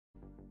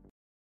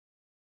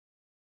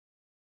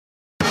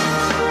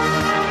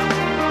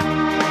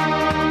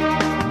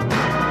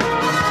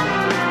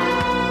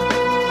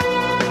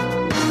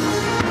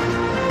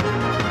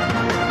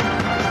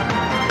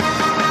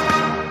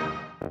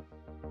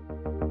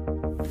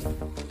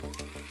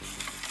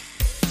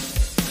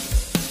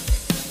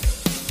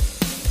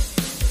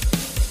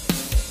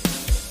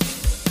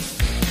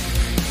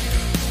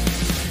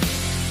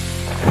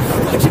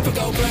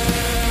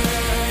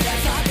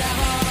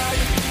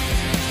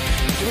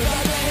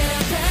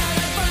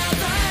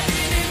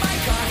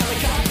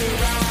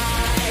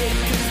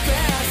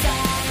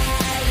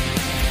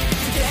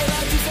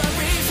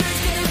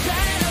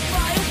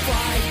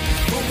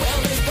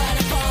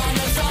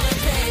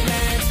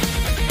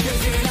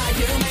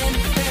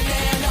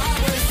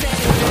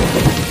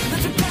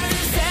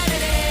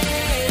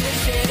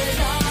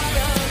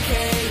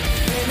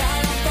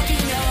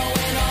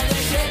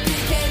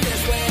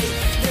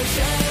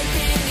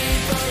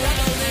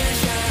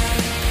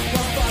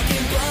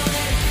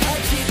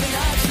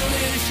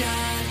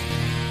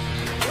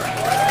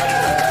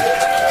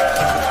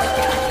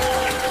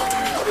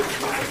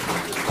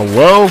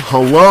Hello,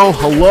 hello,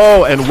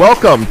 hello, and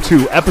welcome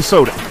to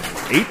episode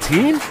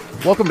 18.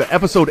 Welcome to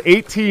episode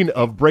 18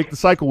 of Break the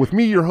Cycle with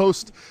me, your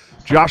host,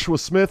 Joshua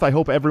Smith. I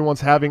hope everyone's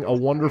having a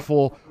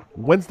wonderful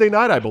Wednesday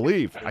night, I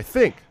believe. I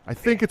think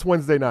it's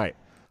Wednesday night.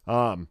 We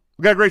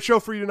got a great show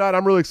for you tonight.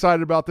 I'm really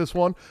excited about this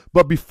one.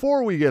 But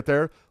before we get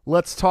there,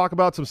 let's talk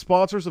about some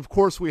sponsors. Of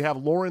course, we have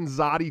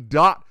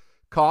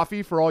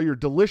Lorenzotti.coffee for all your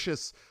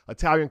delicious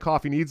Italian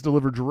coffee needs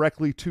delivered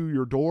directly to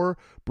your door.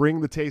 Bring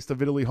the taste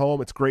of Italy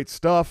home. It's great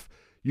stuff.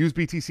 Use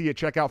BTC at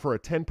checkout for a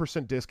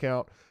 10%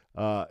 discount.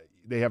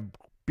 They have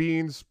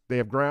beans, they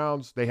have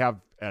grounds, they have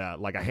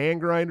like a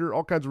hand grinder,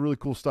 all kinds of really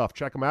cool stuff.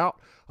 Check them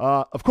out.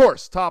 Of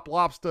course,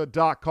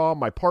 toplobster.com,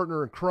 my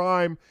partner in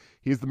crime.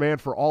 He's the man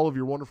for all of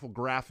your wonderful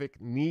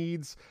graphic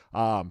needs.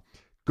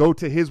 Go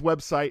to his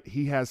website.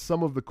 He has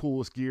some of the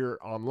coolest gear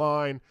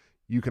online.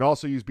 You can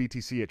also use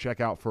BTC at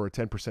checkout for a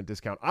 10%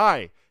 discount.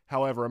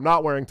 However, I'm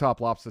not wearing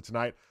Top Lobster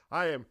tonight.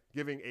 I am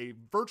giving a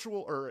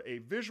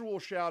visual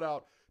shout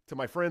out to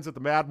my friends at the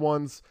Mad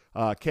Ones,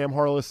 Cam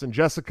Harless and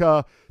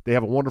Jessica. They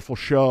have a wonderful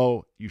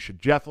show. You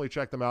should definitely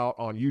check them out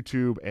on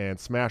YouTube and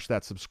smash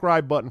that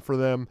subscribe button for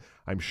them.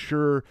 I'm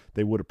sure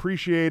they would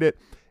appreciate it.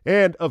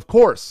 And, of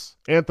course,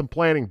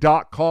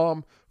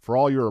 anthemplanning.com for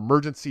all your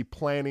emergency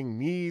planning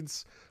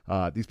needs.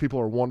 These people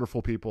are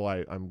wonderful people.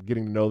 I'm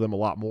getting to know them a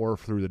lot more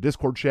through the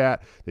Discord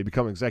chat. They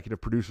become executive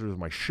producers of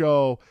my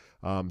show.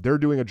 They're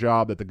doing a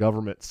job that the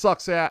government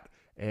sucks at,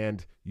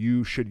 and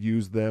you should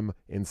use them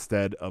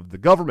instead of the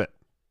government.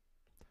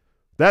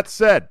 That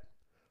said,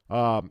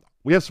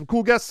 we have some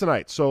cool guests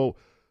tonight. So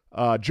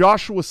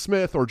Joshua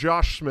Smith, or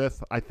Josh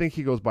Smith, I think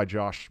he goes by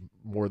Josh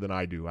more than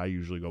I do. I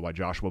usually go by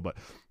Joshua, but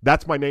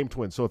that's my name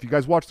twin. So if you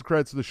guys watch the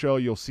credits of the show,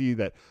 you'll see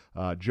that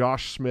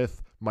Josh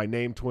Smith, my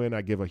name twin,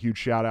 I give a huge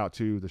shout out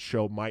to. The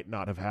show might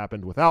not have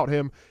happened without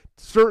him.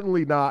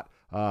 Certainly not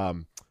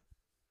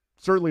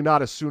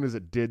as soon as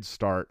it did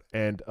start.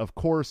 And, of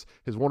course,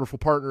 his wonderful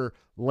partner,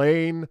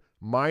 Lane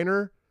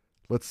Miner.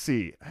 Let's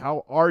see.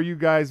 How are you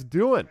guys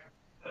doing?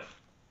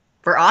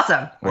 We're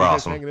awesome. Are you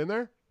guys hanging in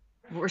there?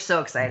 We're so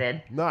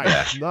excited.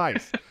 Nice,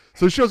 nice.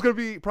 So the show's going to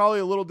be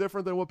probably a little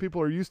different than what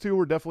people are used to.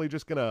 We're definitely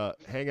just going to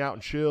hang out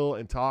and chill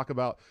and talk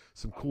about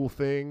some cool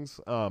things.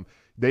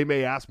 They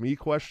may ask me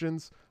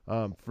questions.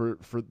 For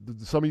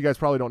some of you guys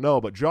probably don't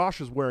know, but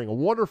Josh is wearing a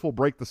wonderful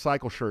Break the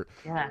Cycle shirt.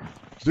 Yeah,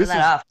 show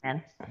that off,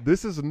 man.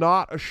 This is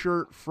not a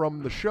shirt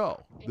from the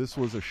show. This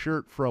was a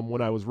shirt from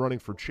when I was running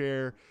for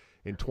chair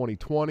in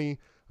 2020.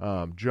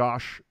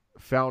 Josh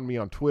found me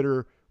on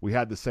Twitter. We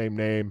had the same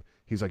name.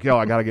 He's like, yo,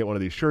 I got to get one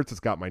of these shirts. It's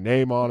got my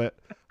name on it.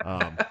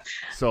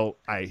 So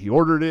he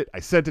ordered it. I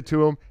sent it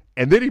to him.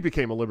 And then he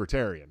became a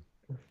libertarian,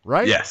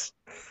 right? Yes.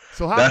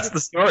 So that's the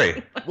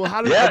story. Well,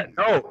 how did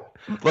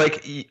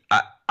like,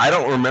 I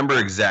don't remember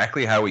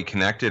exactly how we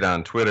connected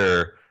on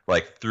Twitter,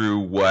 like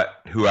through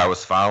who I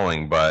was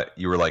following, but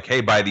you were like, hey,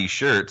 buy these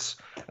shirts.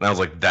 And I was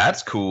like,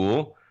 that's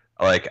cool.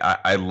 Like,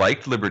 I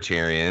liked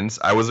libertarians.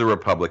 I was a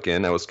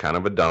Republican. I was kind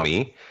of a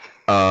dummy.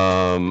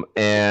 And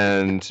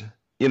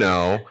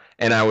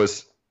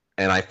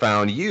I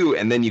found you,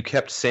 and then you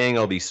kept saying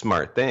all these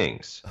smart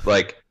things.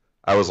 Like,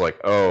 I was like,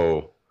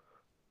 oh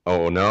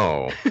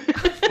no.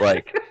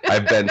 Like,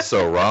 I've been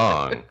so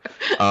wrong.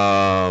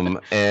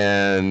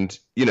 And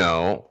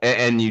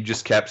you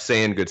just kept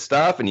saying good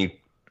stuff, and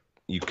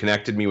you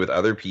connected me with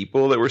other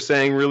people that were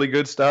saying really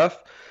good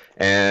stuff.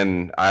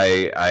 And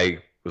I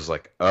was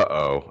like,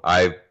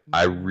 I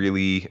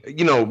really,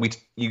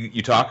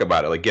 you talk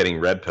about it like getting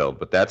red pilled,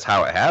 but that's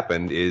how it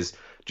happened, is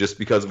just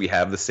because we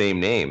have the same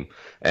name.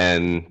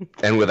 And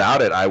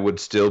without it, I would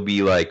still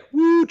be like,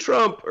 woo,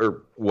 Trump,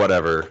 or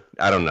whatever.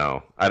 I don't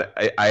know.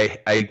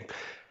 I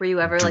Were you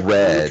ever like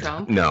woo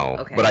Trump? No,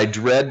 okay. But I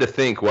dread to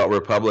think what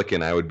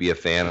Republican I would be a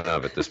fan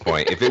of at this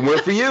point if it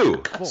weren't for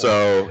you.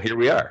 So here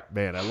we are.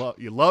 Man,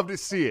 you love to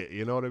see it.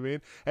 You know what I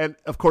mean? And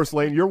of course,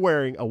 Lane, you're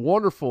wearing a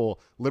wonderful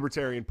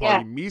Libertarian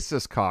Party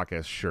Mises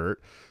Caucus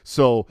shirt.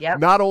 So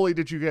Not only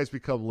did you guys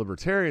become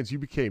libertarians, you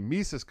became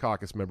Mises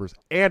Caucus members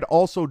and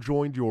also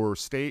joined your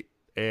state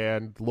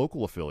and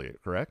local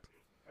affiliate, correct?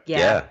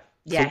 Yeah.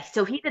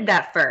 So he did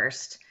that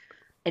first.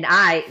 And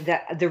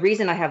the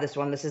reason I have this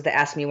is the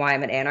Ask Me Why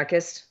I'm an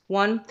Anarchist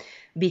one,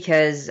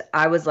 because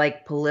I was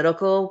like,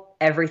 political,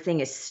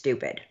 everything is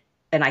stupid.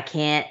 And I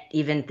can't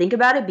even think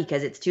about it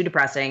because it's too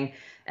depressing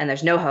and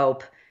there's no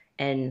hope.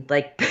 And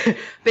like,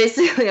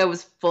 basically I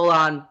was full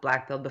on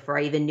blackpilled before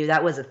I even knew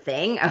that was a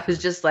thing. I was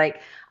just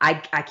like, I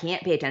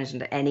can't pay attention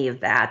to any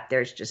of that.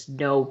 There's just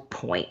no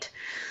point.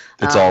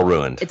 It's all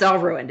ruined. It's all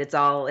ruined. It's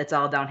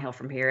all downhill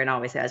from here and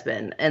always has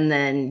been. And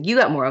then you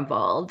got more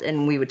involved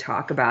and we would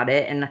talk about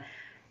it. And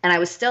I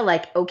was still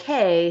like,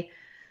 okay.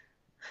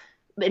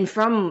 And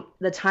from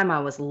the time I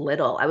was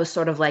little, I was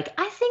sort of like,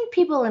 I think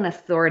people in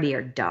authority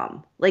are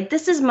dumb. Like,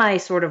 this is my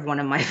sort of one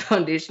of my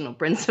foundational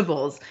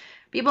principles.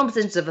 People in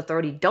positions of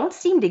authority don't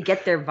seem to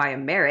get there via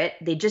merit.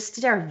 They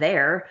just are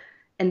there,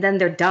 and then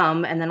they're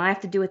dumb, and then I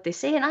have to do what they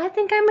say, and I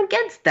think I'm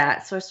against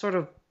that. So I sort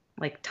of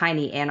like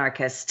tiny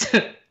anarchist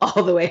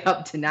all the way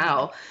up to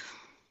now.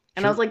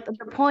 And I was like,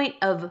 the point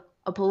of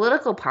a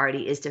political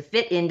party is to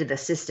fit into the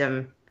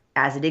system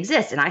as it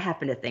exists. And I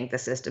happen to think the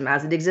system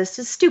as it exists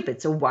is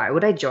stupid. So why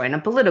would I join a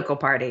political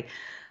party?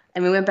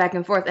 And we went back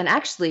and forth. And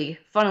actually,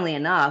 funnily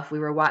enough, we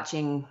were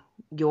watching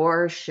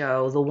your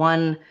show, the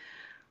one,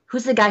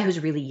 who's the guy who's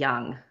really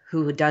young,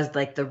 who does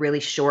like the really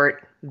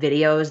short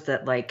videos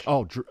that like.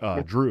 Oh,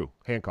 Drew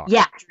Hancock.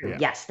 Yeah, Drew. Yeah.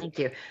 Yes, thank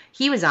you.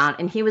 He was on,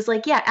 and he was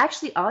like, yeah,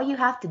 actually, all you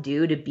have to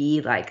do to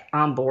be like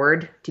on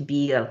board, to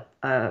be a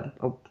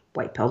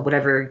white pilled,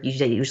 whatever you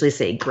usually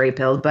say gray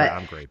pilled, but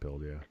I'm gray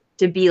pilled, yeah.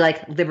 To be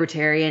like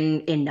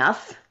libertarian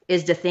enough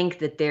is to think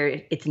that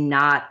it's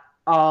not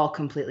all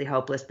completely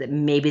hopeless, that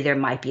maybe there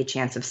might be a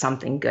chance of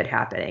something good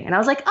happening. And I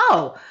was like,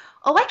 oh,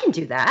 I can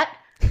do that.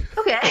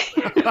 Okay.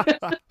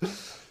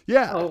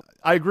 Yeah,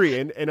 I agree.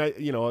 And I,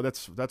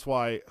 that's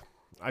why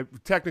I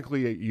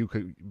technically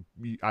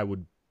I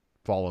would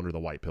fall under the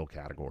white pill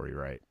category,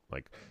 right?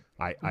 Like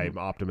I'm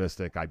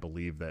optimistic. I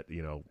believe that,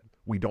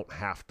 we don't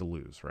have to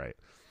lose, right?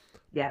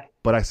 Yeah.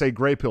 But I say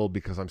gray pill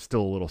because I'm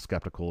still a little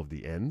skeptical of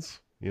the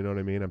ends. You know what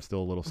I mean? I'm still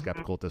a little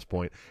skeptical at this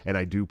point, and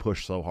I do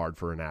push so hard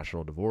for a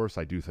national divorce.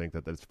 I do think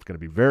that it's going to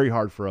be very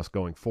hard for us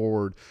going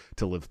forward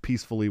to live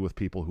peacefully with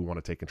people who want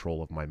to take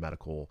control of my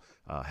medical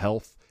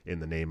health in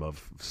the name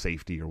of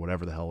safety or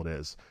whatever the hell it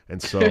is. And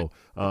so,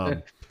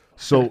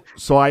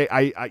 so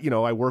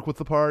I work with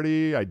the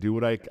party. I do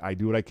what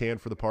I can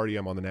for the party.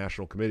 I'm on the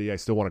national committee. I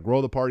still want to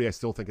grow the party. I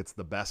still think it's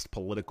the best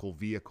political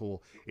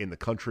vehicle in the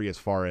country as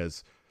far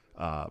as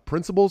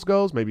principles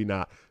goes. Maybe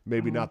not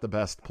the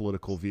best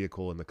political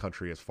vehicle in the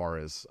country as far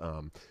as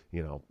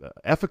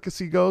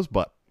efficacy goes,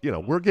 but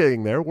we're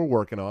getting there. We're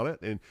working on it,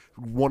 and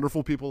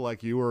wonderful people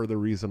like you are the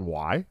reason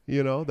why,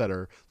 that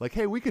are like,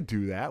 hey, we could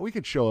do that. We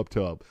could show up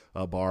to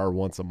a bar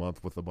once a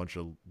month with a bunch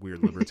of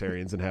weird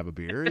libertarians and have a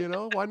beer.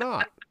 Why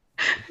not?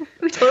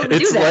 We totally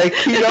it's do that. like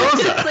he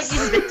knows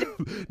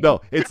us.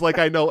 No, it's like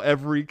I know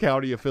every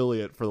county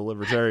affiliate for the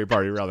Libertarian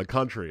Party around the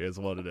country is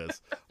what it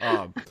is.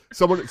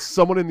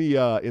 Someone in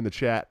the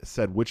chat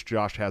said which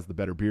Josh has the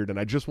better beard, and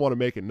I just want to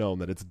make it known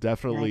that it's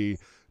definitely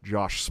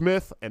Josh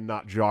Smith and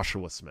not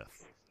Joshua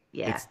Smith.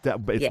 Yeah,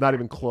 it's not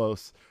even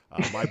close.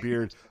 My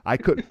beard,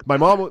 my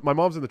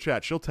mom's in the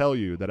chat. She'll tell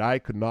you that I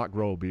could not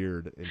grow a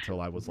beard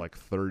until I was like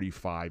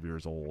 35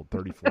 years old,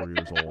 34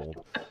 years old.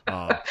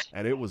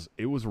 And it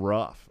was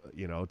rough,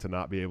 to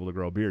not be able to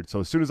grow a beard. So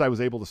as soon as I was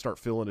able to start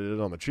filling it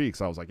in on the cheeks,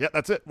 I was like, yeah,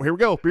 that's it. Here we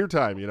go. Beard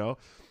time, and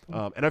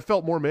I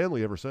felt more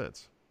manly ever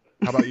since.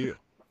 How about you?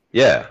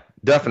 Yeah,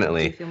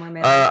 definitely. Do you feel more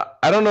manly?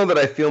 I don't know that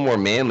I feel more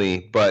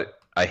manly, but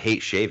I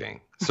hate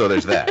shaving. So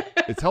there's that.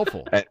 It's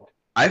helpful.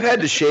 I've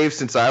had to shave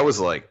since I was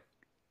like,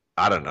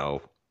 I don't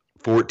know,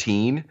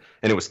 14,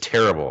 and it was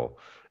terrible.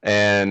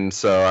 And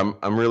so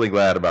I'm really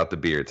glad about the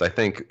beards. I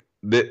think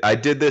that I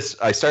did this.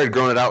 I started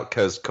growing it out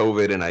because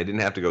COVID, and I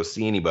didn't have to go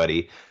see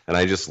anybody, and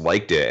I just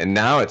liked it. And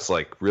now it's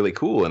like really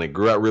cool, and it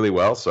grew out really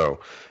well. So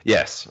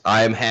yes,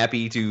 I'm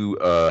happy to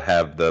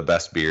have the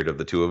best beard of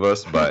the two of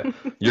us. But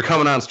you're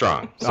coming on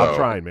strong. So. I'm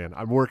trying, man.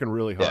 I'm working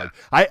really hard.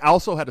 Yeah. I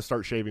also had to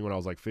start shaving when I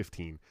was like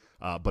 15.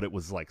 But it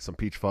was like some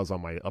peach fuzz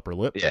on my upper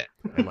lip,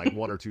 and like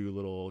one or two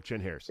little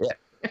chin hairs. Yeah.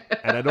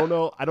 And I don't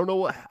know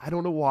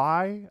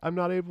why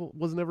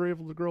was never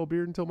able to grow a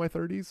beard until my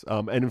 30s.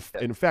 And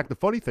in fact, the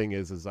funny thing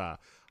is I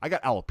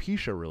got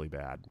alopecia really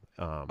bad.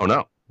 Oh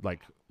no!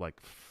 Like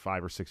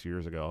 5 or 6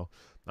 years ago,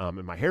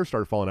 and my hair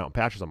started falling out in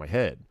patches on my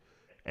head,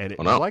 and it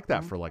was like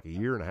that for like a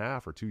year and a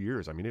half or 2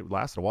 years. I mean, it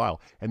lasted a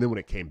while, and then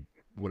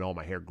when all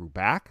my hair grew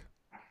back,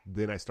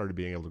 then I started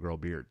being able to grow a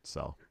beard.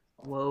 So.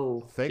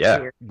 Whoa. Thanks,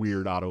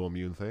 weird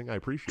autoimmune thing. I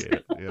appreciate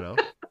it,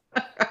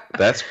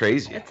 That's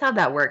crazy. That's how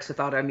that works with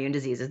autoimmune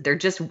diseases. They're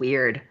just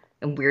weird,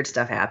 and weird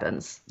stuff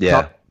happens.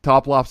 Yeah.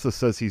 Top Lobster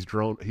says he's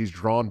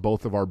drawn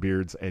both of our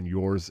beards, and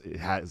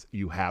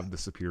you have the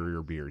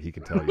superior beard. He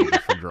can tell you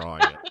just from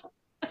drawing it.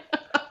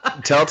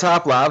 Tell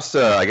Top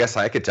Lobster, I guess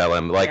I could tell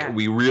him,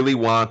 we really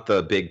want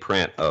the big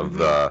print of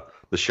the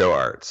show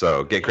art.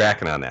 So get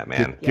cracking on that,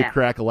 man. Get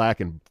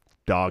crack-a-lackin',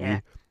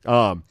 doggy.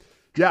 Yeah.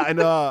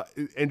 Yeah,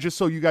 and just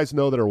so you guys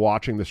know that are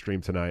watching the stream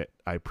tonight,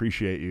 I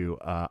appreciate you.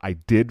 I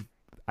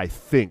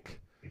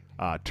think,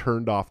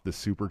 turned off the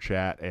super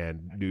chat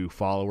and new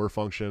follower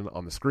function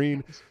on the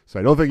screen, so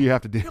I don't think you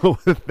have to deal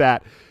with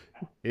that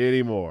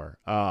anymore.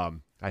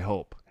 I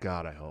hope.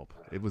 God, I hope.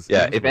 It was.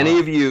 Yeah, if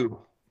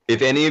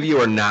any of you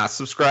are not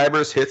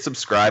subscribers, hit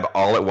subscribe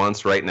all at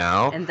once right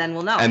now. And then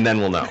we'll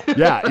know.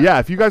 Yeah.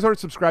 If you guys aren't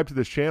subscribed to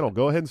this channel,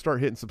 go ahead and start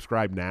hitting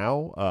subscribe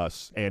now.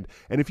 And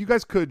if you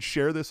guys could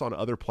share this on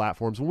other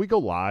platforms when we go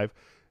live,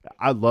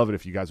 I'd love it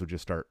if you guys would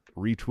just start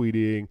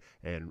retweeting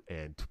and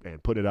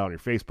put it out on your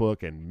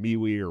Facebook and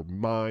MeWe or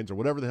Minds or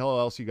whatever the hell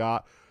else you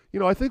got.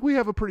 I think we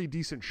have a pretty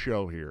decent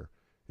show here.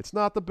 It's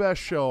not the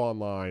best show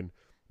online,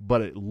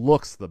 but it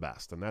looks the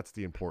best, and that's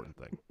the important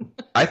thing.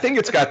 I think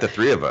it's got the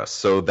three of us,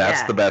 so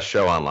that's the best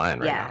show online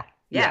right now.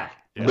 Yeah.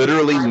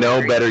 Literally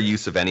no better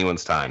use of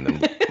anyone's time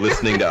than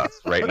listening to us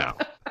right now.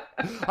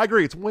 I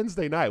agree. It's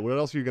Wednesday night. What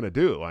else are you going to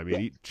do? I mean,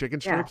 eat chicken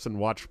strips and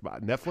watch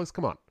Netflix?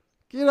 Come on.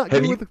 Get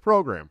with the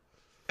program.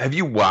 Have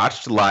you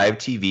watched live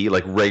TV,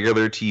 like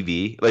regular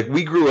TV? Like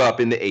we grew up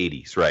in the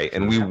 80s, right?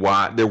 And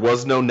there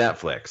was no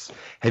Netflix.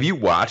 Have you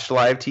watched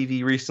live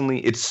TV recently?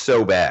 It's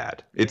so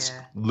bad. It's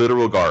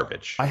literal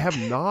garbage. I have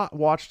not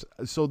watched.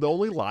 So the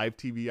only live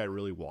TV I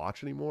really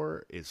watch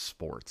anymore is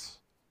sports.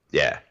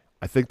 Yeah.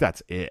 I think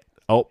that's it.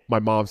 Oh, my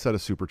mom sent a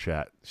super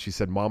chat. She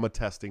said, "Mama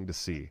testing to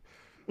see."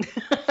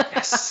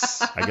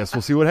 Yes. I guess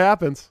we'll see what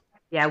happens.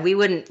 Yeah, we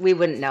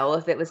wouldn't know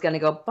if it was going to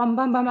go bum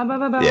bum bum bum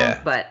bum bum. Yeah.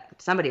 But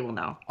somebody will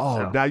know. Oh,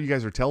 so. Now you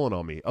guys are telling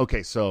on me.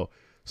 Okay, so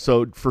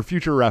for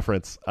future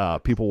reference,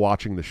 people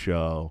watching the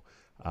show,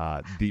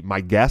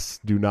 my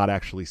guests do not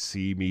actually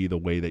see me the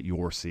way that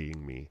you're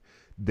seeing me.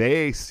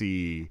 They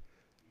see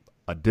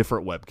a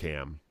different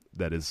webcam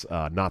that is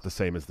not the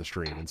same as the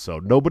stream, and so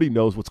nobody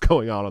knows what's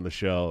going on the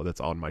show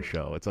that's on my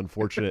show. It's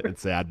unfortunate and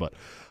sad, but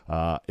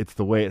it's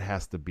the way it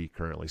has to be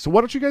currently. So why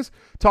don't you guys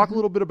talk a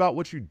little bit about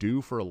what you do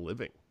for a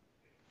living?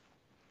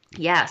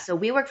 Yeah, so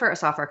we work for a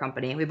software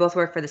company. We both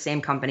work for the same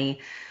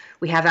company.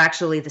 We have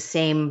actually the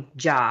same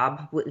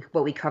job,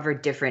 but we cover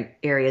different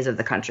areas of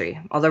the country.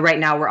 Although right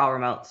now we're all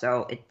remote,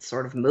 so it's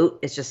sort of moot.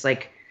 It's just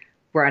like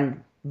we're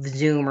on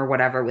Zoom or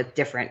whatever with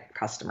different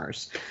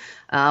customers.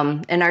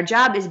 And our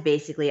job is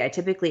basically, I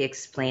typically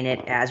explain it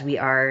as we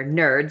are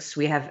nerds.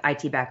 We have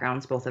IT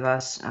backgrounds, both of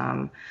us.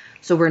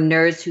 So we're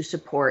nerds who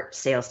support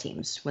sales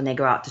teams when they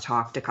go out to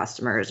talk to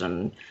customers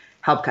and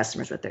help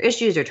customers with their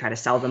issues or try to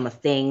sell them a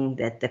thing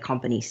that the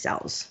company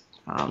sells.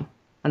 And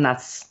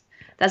that's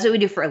what we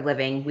do for a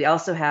living. We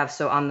also have,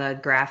 so on the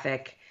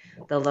graphic,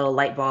 the little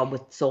light bulb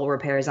with soul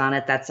repairs on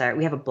it,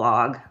 we have a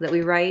blog that we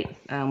write.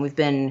 We've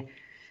been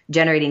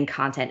generating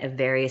content of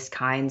various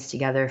kinds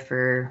together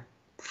for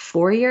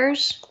 4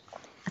 years.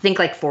 I think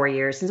like 4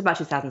 years, since about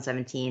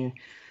 2017.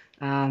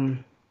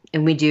 And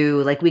we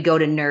do, like, we go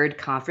to nerd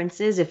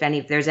conferences. If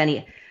there's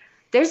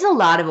a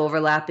lot of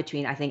overlap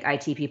between, I think,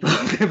 IT people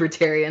and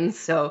libertarians.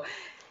 So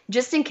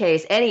just in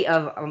case any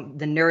of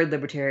the nerd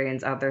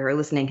libertarians out there who are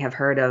listening have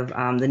heard of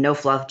the No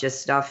Fluff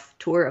Just Stuff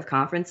tour of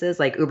conferences,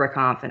 like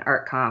UberConf and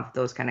ArtConf,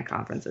 those kind of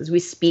conferences. We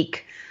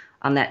speak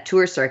on that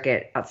tour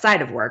circuit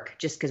outside of work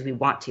just because we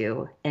want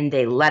to, and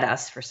they let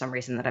us for some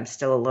reason that I'm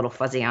still a little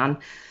fuzzy on.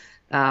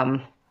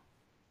 I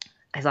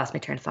lost my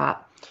train of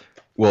thought.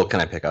 Well,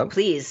 can I pick up?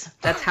 Please.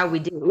 That's how we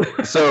do.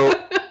 So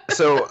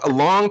a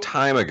long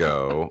time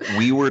ago,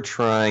 we were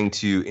trying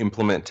to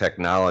implement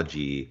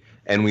technology,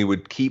 and we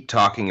would keep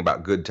talking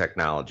about good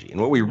technology.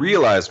 And what we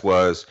realized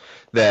was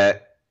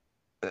that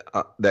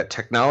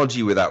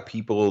technology without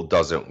people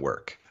doesn't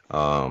work.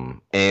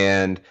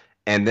 And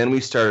then we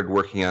started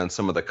working on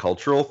some of the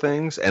cultural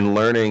things and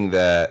learning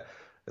that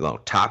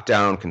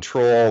top-down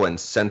control and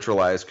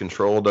centralized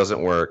control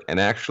doesn't work. And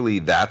actually,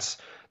 that's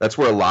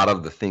where a lot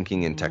of the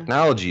thinking in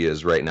technology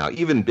is right now.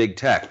 Even big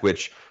tech,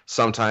 which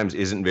sometimes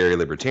isn't very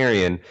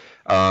libertarian,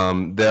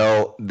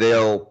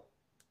 they'll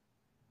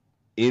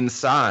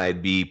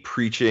inside be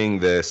preaching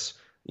this,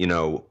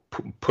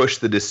 push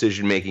the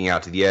decision making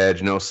out to the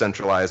edge, no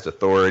centralized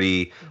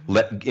authority,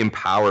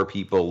 empower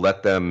people,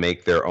 let them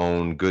make their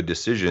own good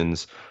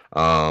decisions,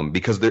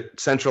 because the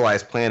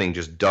centralized planning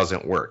just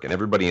doesn't work, and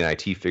everybody in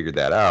IT figured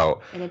that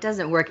out. And it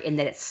doesn't work in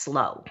that it's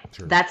slow.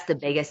 Sure. That's the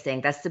biggest thing.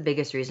 That's the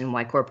biggest reason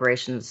why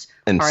corporations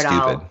And are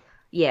stupid.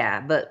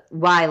 Yeah, but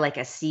why like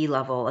a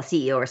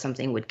CEO or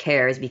something would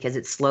care is because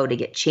it's slow to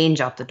get change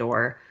out the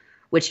door,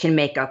 which can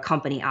make a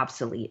company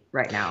obsolete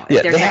right now. Yeah,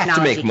 if their they have to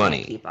technology make money.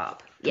 can't keep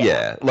up.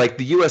 Yeah, like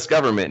the U.S.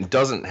 government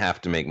doesn't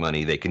have to make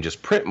money; they can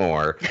just print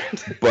more.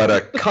 But a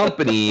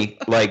company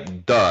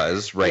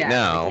does right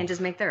now. They can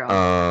just make their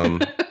own.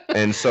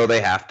 And so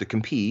they have to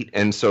compete,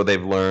 and so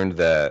they've learned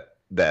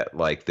that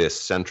like this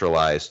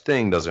centralized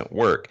thing doesn't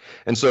work.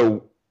 And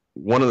so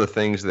one of the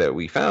things that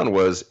we found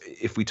was,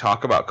 if we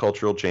talk about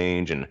cultural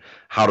change and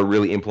how to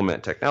really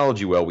implement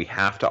technology well, we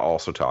have to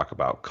also talk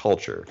about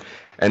culture.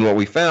 And what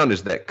we found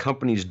is that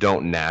companies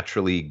don't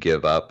naturally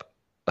give up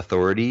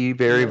authority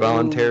very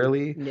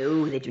voluntarily.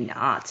 No, they do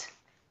not.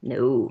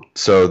 No.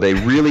 So they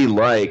really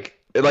like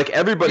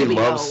everybody Really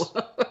loves,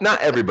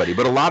 not everybody,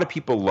 but a lot of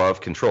people love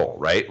control,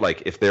 right?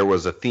 Like if there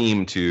was a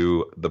theme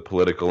to the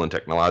political and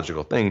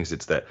technological things,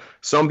 it's that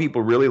some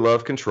people really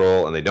love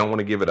control and they don't want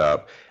to give it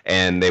up,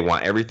 and they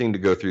want everything to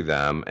go through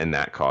them, and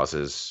that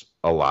causes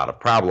a lot of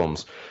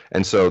problems.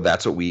 And so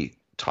that's what we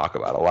talk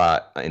about a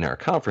lot in our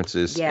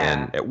conferences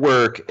and at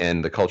work,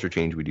 and the culture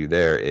change we do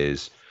there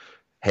is,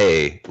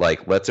 hey,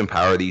 let's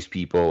empower these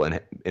people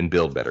and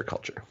build better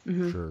culture.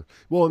 Mm-hmm. Sure.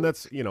 Well, and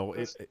that's,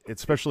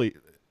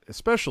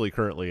 especially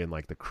currently in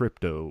the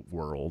crypto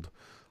world.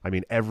 I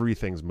mean,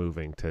 everything's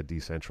moving to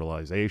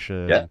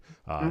decentralization,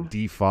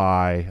 DeFi.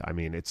 I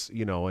mean, it's,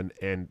 and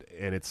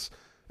it's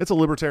a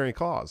libertarian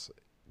cause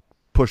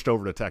pushed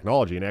over to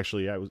technology. And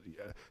actually, I was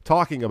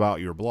talking about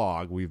your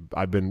blog.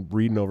 I've been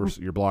reading over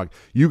your blog.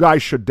 You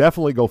guys should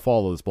definitely go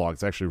follow this blog.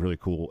 It's actually really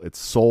cool. It's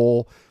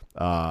Soul.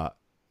 I'm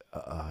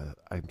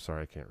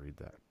sorry, I can't read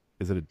that.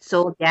 Is it a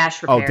Soul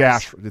Dash Repairs? Oh,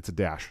 dash. It's a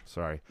dash.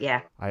 Sorry.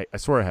 Yeah. I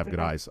swear I have good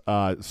eyes.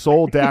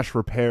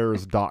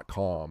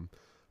 Soul-repairs.com.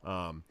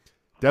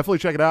 Definitely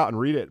check it out and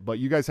read it. But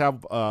you guys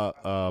have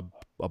a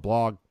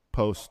blog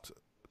post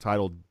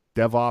titled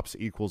DevOps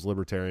equals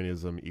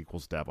libertarianism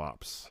equals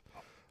DevOps.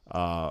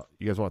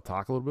 You guys want to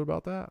talk a little bit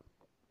about that?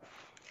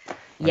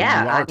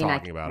 Yeah, you are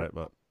talking about it,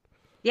 but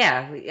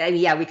yeah,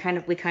 we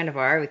kind of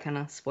are. We kind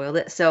of spoiled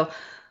it. So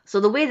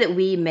the way that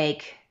we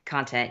make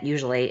content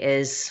usually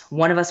is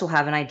one of us will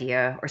have an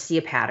idea or see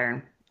a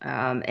pattern,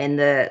 and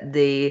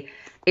the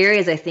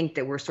areas I think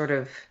that we're sort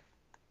of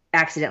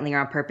accidentally or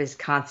on purpose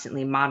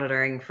constantly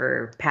monitoring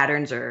for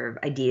patterns or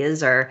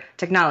ideas are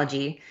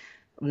technology,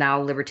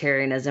 now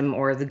libertarianism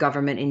or the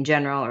government in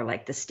general, or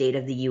like the state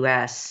of the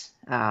US,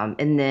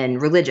 and then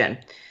religion.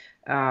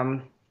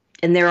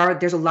 And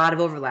there's a lot of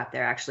overlap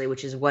there, actually,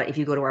 which is what, if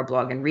you go to our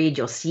blog and read,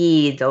 you'll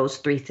see those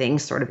three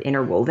things sort of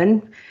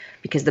interwoven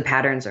because the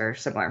patterns are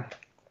similar.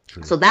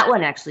 True. So that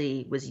one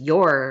actually was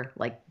your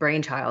like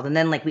brainchild. And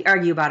then like we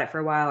argue about it for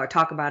a while or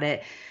talk about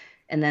it.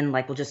 And then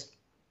like we'll just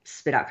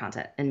spit out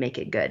content and make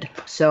it good.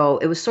 So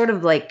it was sort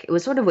of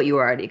what you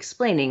were already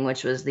explaining,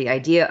 which was the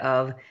idea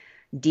of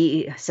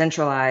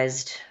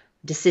decentralized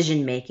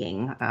decision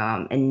making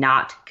and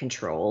not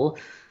control.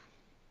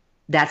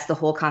 That's the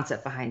whole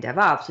concept behind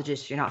DevOps, which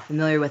is, if you're not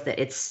familiar with it,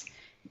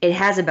 it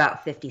has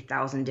about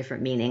 50,000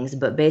 different meanings,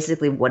 but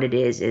basically what it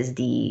is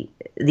the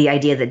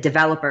idea that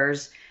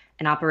developers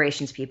and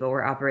operations people,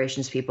 where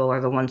operations people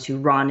are the ones who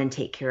run and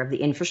take care of the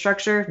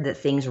infrastructure that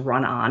things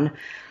run on.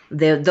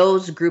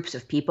 Those groups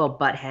of people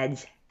butt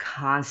heads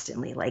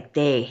constantly, like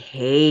they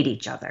hate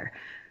each other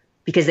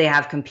because they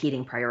have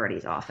competing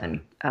priorities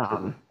often.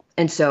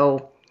 And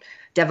so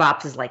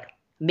DevOps is like,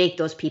 make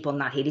those people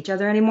not hate each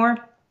other anymore.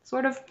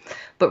 Sort of.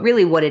 But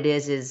really what it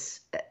is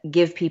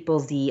give people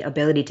the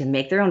ability to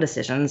make their own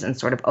decisions and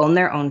sort of own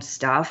their own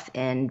stuff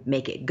and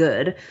make it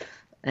good.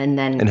 And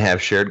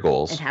have shared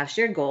goals.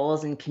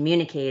 And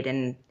communicate.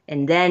 And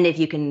then if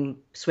you can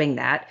swing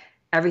that,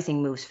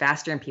 everything moves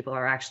faster and people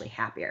are actually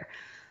happier,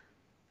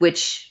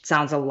 which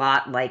sounds a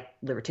lot like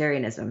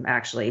libertarianism,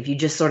 actually. If you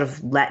just sort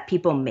of let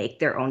people make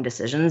their own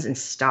decisions and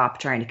stop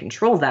trying to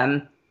control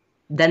them,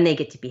 then they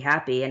get to be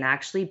happy. And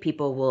actually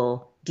people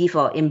will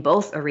default in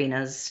both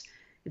arenas.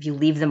 If you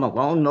leave them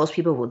alone, most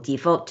people will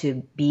default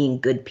to being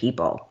good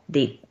people.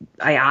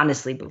 I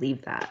honestly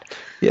believe that.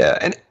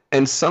 Yeah,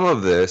 and some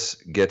of this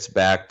gets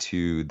back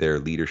to their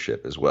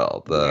leadership as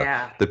well.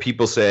 The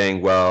people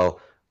saying,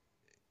 well,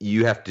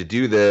 you have to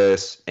do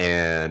this,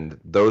 and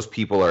those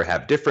people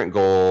have different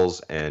goals,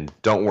 and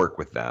don't work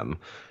with them.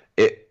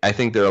 I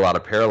think there are a lot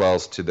of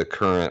parallels to the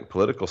current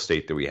political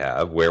state that we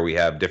have, where we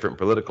have different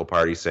political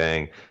parties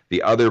saying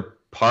the other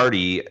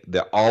party,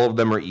 that all of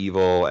them are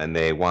evil and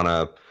they want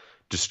to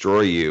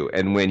destroy you.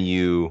 And when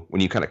you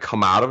kind of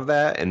come out of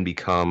that and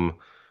become,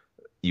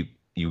 you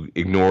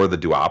ignore the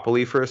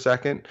duopoly for a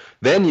second,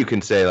 then you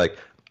can say like,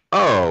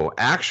 oh,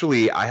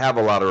 actually I have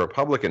a lot of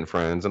Republican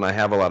friends and I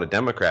have a lot of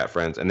Democrat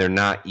friends, and they're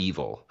not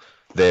evil.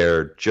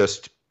 They're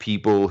just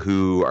people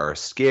who are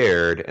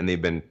scared and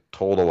they've been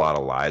told a lot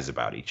of lies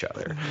about each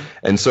other. Mm-hmm.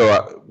 And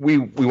so we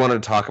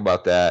wanted to talk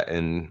about that,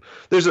 and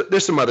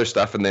there's some other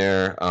stuff in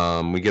there.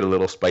 We get a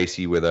little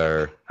spicy with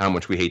how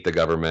much we hate the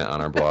government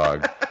on our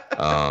blog.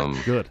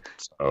 Good.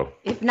 So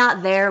if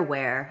not there,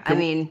 where?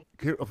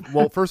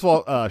 Well, first of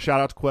all,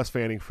 shout out to Quest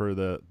Fanning for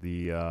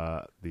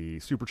the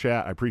super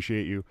chat. I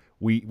appreciate you.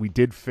 We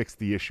did fix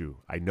the issue.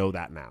 I know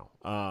that now.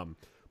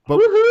 But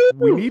Woo-hoo!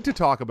 We need to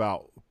talk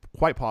about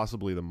quite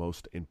possibly the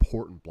most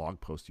important blog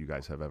post you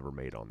guys have ever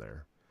made on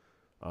there.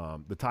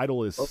 The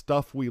title is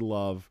Stuff We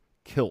Love,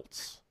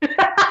 Kilts.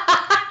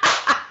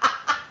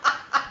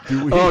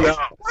 No.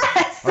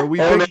 Are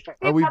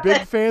we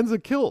big fans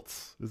of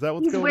kilts? Is that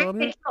what's He's going on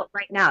here? He's wearing a kilt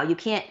right now. You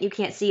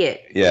can't see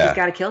it. Yeah. He's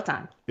got a kilt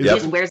on.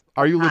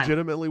 Are you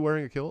legitimately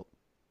wearing a kilt?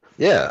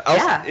 Yeah.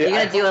 You're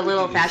going to do a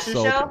little fashion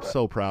show?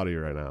 So proud of you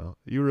right now.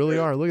 You really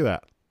are. Look at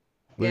that.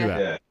 Look at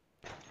that.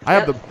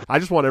 Yeah. I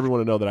just want everyone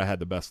to know that I had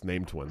the best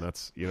name twin.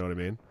 That's, you know what I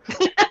mean?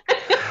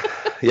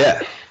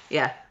 Yeah.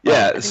 Yeah.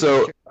 Yeah.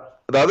 So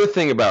the other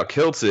thing about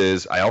kilts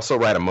is I also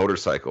ride a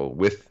motorcycle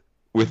with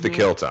the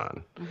kilt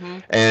on. Mm-hmm.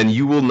 And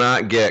you will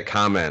not get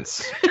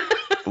comments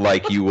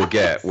like you will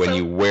get when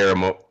you wear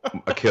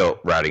a kilt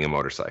riding a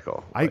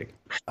motorcycle.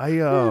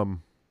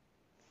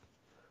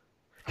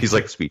 He's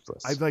like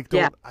speechless.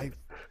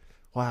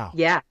 Wow.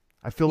 Yeah.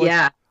 I feel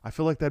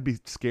like that'd be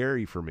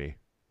scary for me.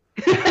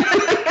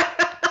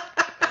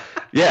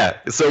 Yeah.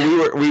 So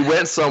we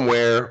went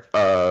somewhere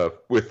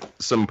with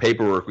some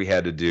paperwork we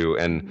had to do,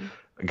 and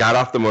got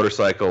off the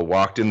motorcycle,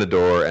 walked in the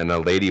door, and a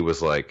lady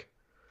was like,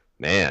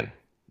 "Man,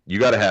 you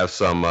got to have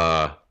some."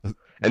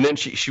 And then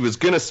she was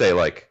gonna say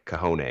like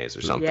cojones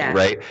or something,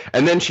 right?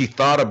 And then she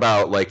thought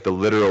about like the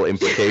literal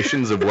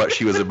implications of what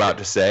she was about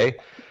to say,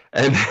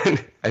 and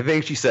then I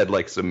think she said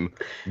like some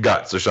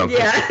guts or something.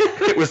 Yeah,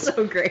 it was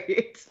so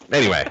great.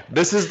 Anyway,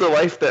 this is the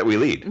life that we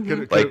lead.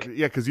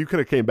 Because you could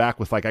have came back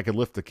with like, I could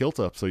lift the kilt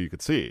up so you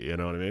could see. You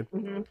know what I mean?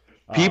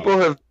 Mm-hmm.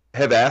 People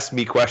have asked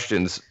me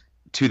questions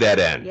to that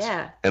end.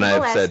 Yeah, and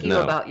I've said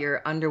no. About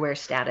your underwear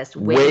status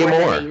way more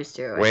than they used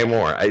to. Way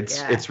more.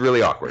 It's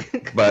really awkward,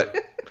 but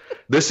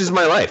This is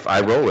my life. I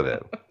roll with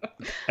it.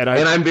 And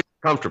I'm very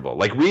comfortable.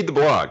 Like, read the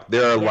blog.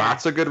 There are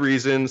lots of good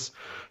reasons.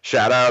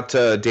 Shout out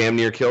to Damn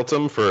Near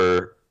Kiltum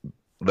for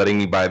letting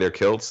me buy their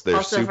kilts. They're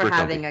also super for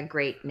having a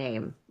great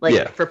name.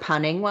 Like, for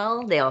punning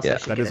well, they also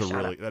should that get is a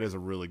shout out. That is a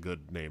really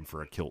good name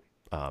for a kilt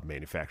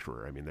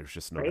manufacturer. I mean, there's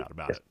just no doubt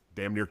about it.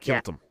 Damn Near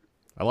Kiltum.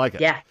 I like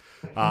it. Yeah.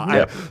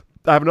 I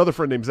have another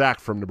friend named Zach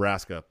from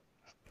Nebraska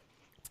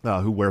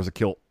who wears a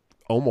kilt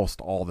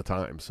almost all the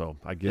time. So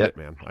I get it,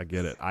 man. I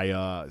get it.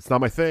 It's not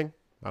my thing.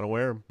 I don't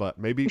wear them, but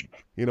maybe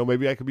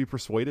I could be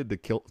persuaded to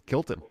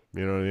kilt him.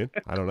 You know what I mean?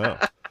 I don't know.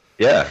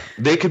 Yeah,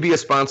 they could be a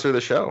sponsor of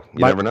the show. You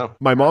never know.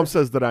 My mom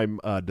says that I'm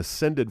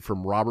descended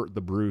from Robert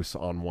the Bruce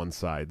on one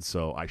side,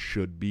 so I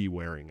should be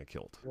wearing a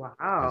kilt.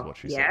 Wow. Is what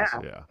she says.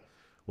 Yeah,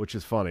 which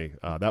is funny.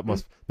 That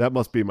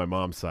must be my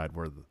mom's side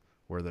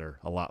where they're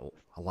a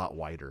lot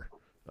wider.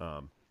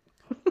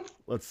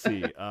 Let's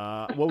see.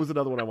 What was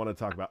another one I want to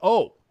talk about?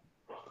 Oh,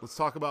 let's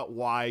talk about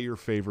why your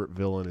favorite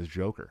villain is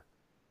Joker.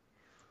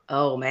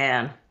 Oh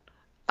man,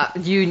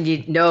 you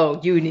need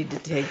to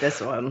take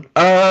this one.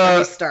 Let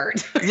me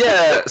start.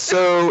 Yeah,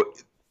 so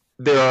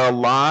there are a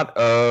lot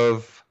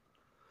of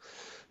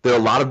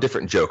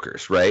different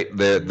Jokers, right?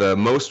 The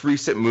most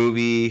recent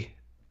movie,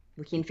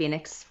 Joaquin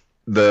Phoenix.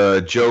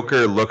 The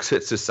Joker looks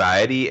at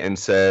society and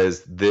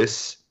says,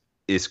 "This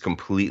is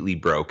completely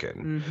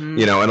broken." Mm-hmm.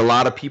 And a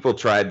lot of people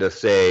tried to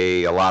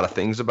say a lot of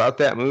things about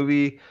that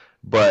movie,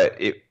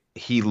 but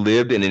he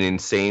lived in an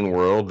insane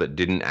world that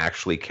didn't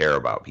actually care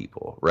about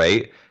people,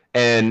 right?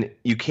 And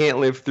you can't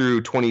live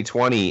through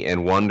 2020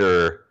 and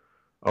wonder,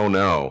 oh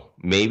no,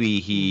 maybe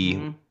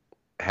he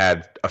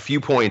had a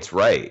few points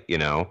right,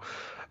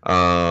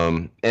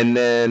 and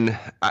then,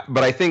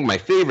 but I think my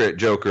favorite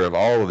Joker of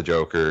all of the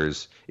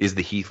Jokers is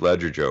the Heath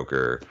Ledger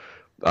Joker,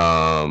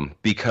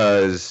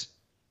 because,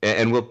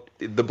 and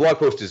the blog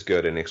post is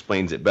good and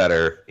explains it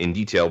better in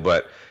detail,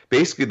 but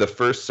basically the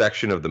first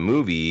section of the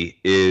movie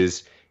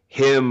is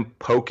him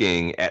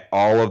poking at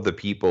all of the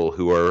people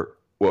who are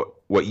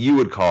what you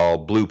would call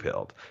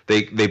blue-pilled.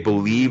 They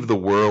believe the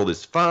world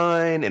is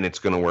fine and it's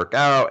going to work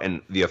out,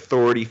 and the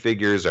authority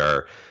figures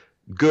are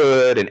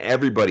good and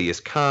everybody is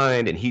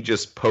kind, and he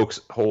just pokes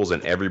holes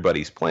in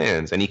everybody's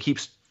plans, and he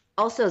keeps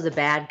also as a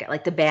bad guy,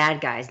 like the bad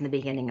guys in the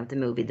beginning of the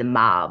movie, the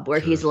mob, where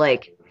he's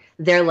like,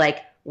 they're like,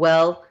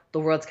 well, the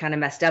world's kind of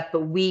messed up,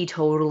 but we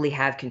totally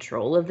have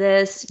control of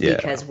this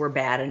because we're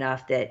bad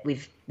enough that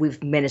we've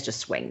managed to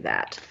swing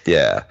that.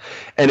 Yeah.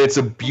 And it's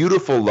a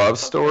beautiful love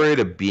story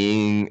to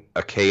being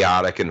a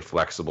chaotic and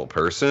flexible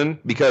person,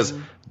 because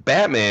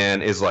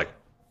Batman is like,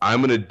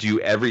 I'm going to do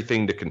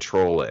everything to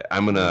control it.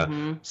 I'm going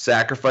to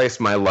sacrifice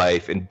my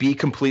life and be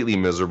completely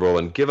miserable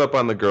and give up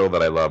on the girl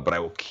that I love, but I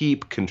will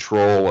keep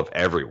control of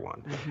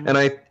everyone.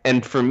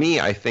 And for me,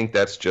 I think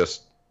that's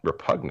just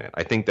repugnant.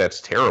 I think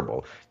that's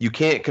terrible. You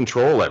can't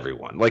control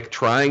everyone. Like,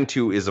 trying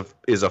to is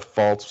a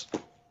false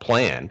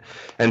plan.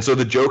 And so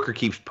the Joker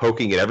keeps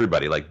poking at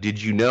everybody, like,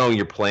 did you know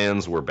your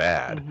plans were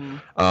bad?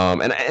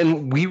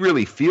 And we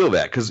really feel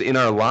that, because in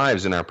our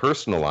lives, in our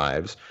personal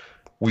lives,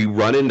 we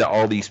run into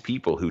all these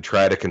people who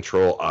try to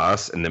control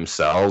us and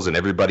themselves and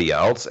everybody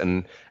else,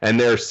 and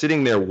they're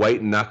sitting there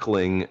white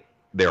knuckling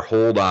their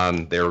hold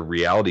on their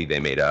reality they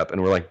made up,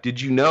 and we're like, did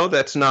you know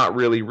that's not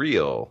really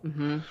real?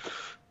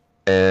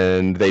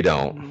 And they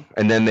don't.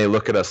 And then they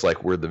look at us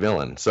like we're the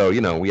villain. So,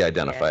 we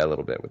identify a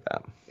little bit with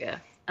that. Yeah.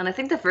 And I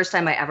think the first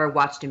time I ever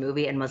watched a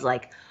movie and was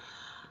like,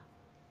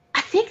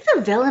 I think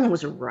the villain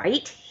was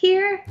right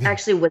here,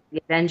 actually, with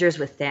the Avengers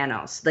with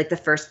Thanos, like the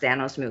first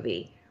Thanos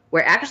movie,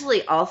 where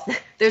actually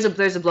there's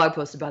a blog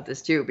post about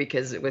this too,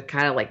 because it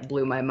kind of like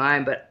blew my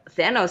mind. But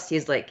Thanos,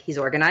 he's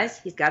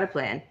organized, he's got a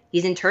plan,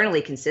 he's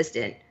internally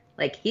consistent.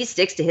 Like, he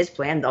sticks to his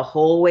plan the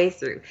whole way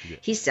through. Yeah.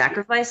 He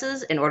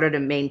sacrifices in order to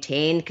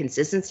maintain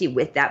consistency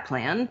with that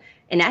plan.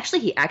 And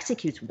actually, he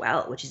executes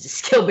well, which is a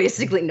skill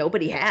basically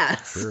nobody has.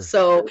 Sure.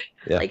 So,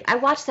 like, I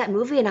watched that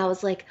movie and I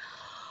was like,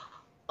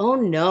 oh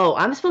no,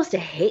 I'm supposed to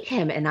hate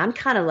him. And I'm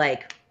kind of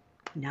like,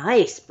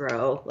 nice,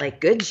 bro. Like,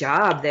 good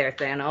job there,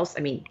 Thanos.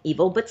 I mean,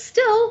 evil, but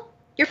still,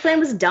 your plan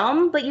was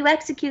dumb, but you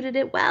executed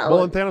it well.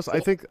 Well, and Thanos,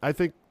 I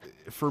think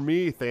for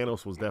me,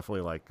 Thanos was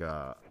definitely like,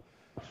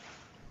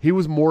 he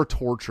was more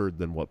tortured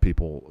than what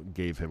people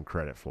gave him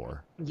credit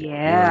for. Yeah.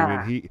 You know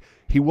what I mean?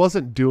 He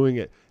wasn't doing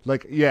it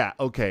like,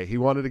 he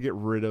wanted to get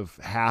rid of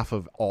half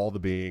of all the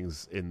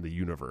beings in the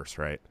universe,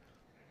 right?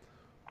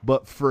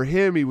 But for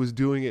him, he was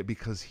doing it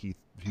because he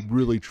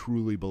really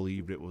truly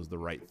believed it was the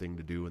right thing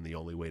to do and the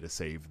only way to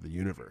save the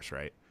universe,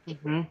 right?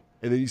 And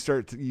then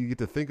you get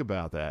to think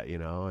about that,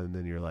 and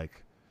then you're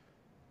like,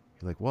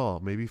 well,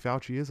 maybe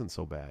Fauci isn't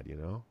so bad,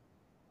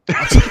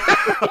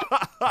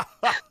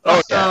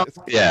 Oh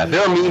yeah,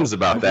 there are memes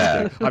about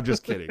that. I'm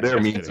just kidding. There are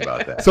memes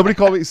about that. Somebody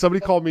called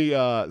me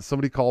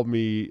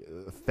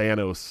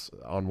Thanos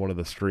on one of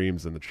the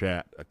streams in the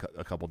chat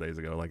a couple days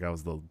ago. Like, I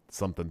was the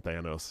something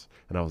Thanos,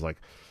 and I was like,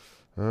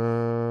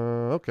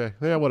 okay,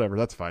 yeah, whatever,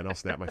 that's fine. I'll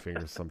snap my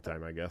fingers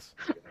sometime, I guess.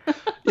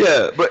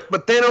 Yeah, but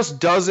Thanos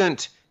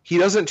doesn't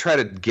try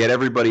to get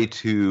everybody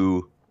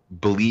to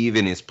believe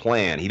in his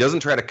plan. He doesn't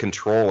try to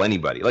control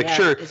anybody. Like, Yeah,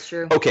 sure, it's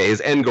true. okay, his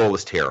end goal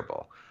is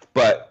terrible,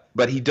 but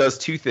he does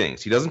two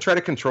things. He doesn't try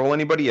to control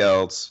anybody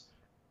else.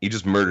 He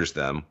just murders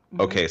them.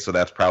 Okay, so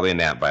that's probably a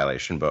NAP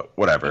violation, but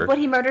whatever. But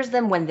he murders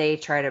them when they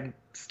try to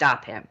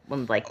stop him,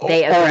 when they or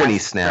when he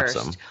arrest snaps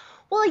first. them.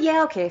 Well,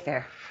 yeah, okay,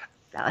 fair.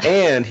 Valid.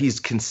 And he's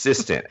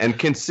consistent, and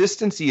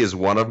consistency is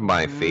one of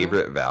my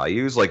favorite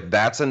values. Like,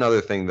 that's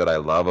another thing that I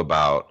love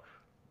about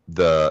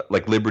the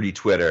Liberty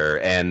Twitter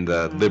and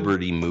the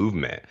Liberty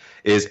movement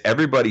is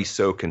everybody's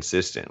so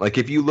consistent. Like,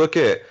 if you look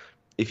at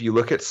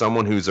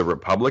someone who's a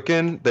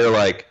Republican, they're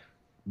like,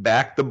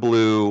 back the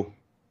blue,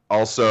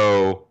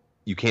 also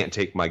you can't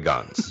take my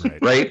guns,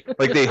 right?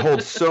 Like, they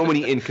hold so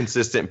many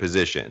inconsistent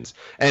positions.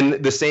 And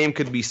the same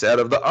could be said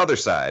of the other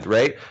side,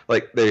 right?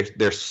 Like,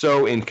 they're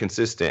so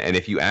inconsistent. And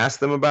if you ask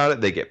them about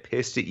it, they get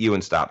pissed at you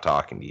and stop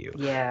talking to you.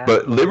 Yeah.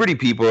 But Liberty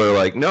people are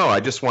like, no, I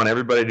just want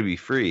everybody to be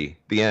free.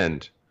 The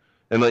end.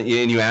 And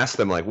you ask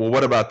them, like, well,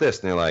 what about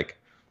this? And they're like,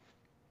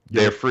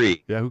 they're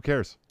free. Yeah, who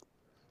cares?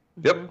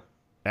 Yep.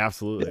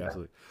 Absolutely,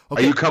 absolutely. Are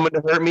Okay, you coming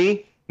to hurt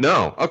me?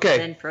 No. Okay.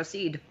 Then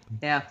proceed.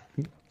 Yeah.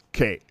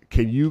 okay.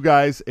 Can you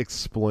guys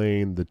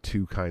explain the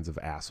two kinds of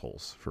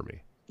assholes for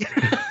me?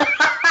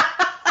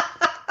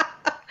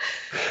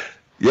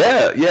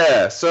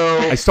 Yeah. So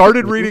I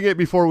started reading it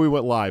before we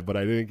went live, but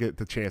I didn't get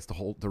the chance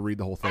to read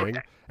the whole thing.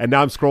 And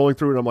now I'm scrolling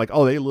through and I'm like,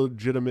 oh, they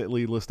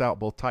legitimately list out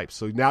both types.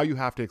 So now you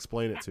have to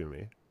explain it to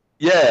me.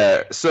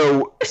 Yeah,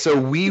 so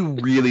we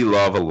really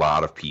love a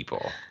lot of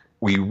people.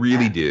 We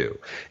really do.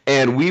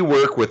 And we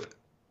work with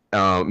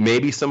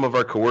maybe some of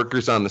our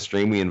coworkers on the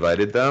stream. We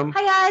invited them.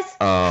 Hi,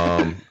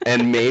 guys.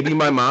 And maybe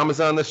my mom is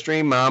on the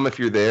stream. Mom, if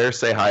you're there,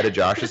 say hi to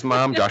Joshua's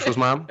mom.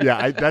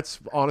 Yeah, that's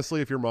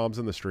honestly, if your mom's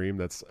in the stream,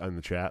 that's in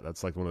the chat.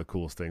 That's like one of the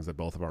coolest things that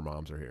both of our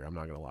moms are here. I'm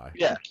not going to lie.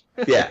 Yeah.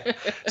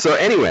 So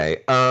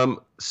anyway,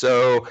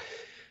 so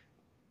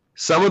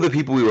some of the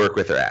people we work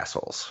with are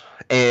assholes.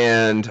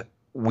 And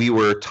we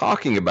were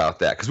talking about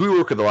that because we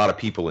work with a lot of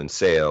people in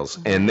sales,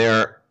 and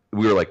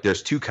we were like,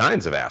 there's two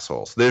kinds of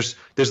assholes. There's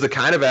the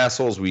kind of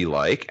assholes we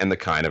like and the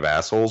kind of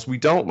assholes we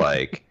don't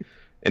like.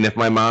 And if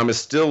my mom is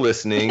still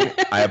listening,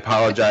 I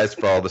apologize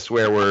for all the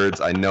swear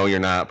words. I know you're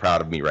not proud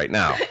of me right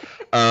now.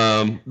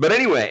 But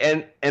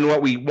anyway, and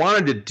what we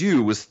wanted to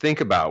do was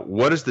think about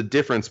what is the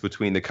difference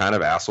between the kind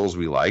of assholes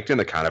we liked and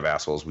the kind of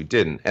assholes we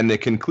didn't. And the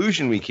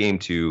conclusion we came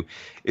to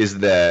is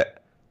that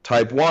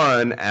Type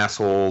 1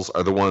 assholes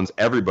are the ones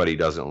everybody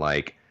doesn't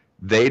like.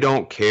 They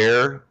don't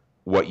care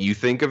what you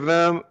think of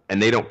them,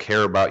 and they don't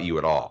care about you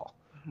at all,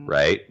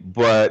 right?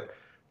 But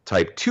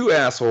Type 2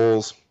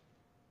 assholes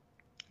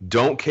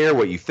don't care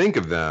what you think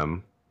of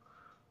them,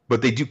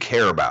 but they do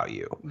care about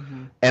you.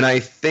 And I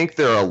think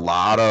there are a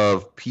lot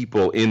of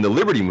people in the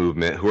Liberty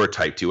movement who are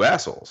Type 2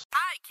 assholes.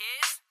 Hi,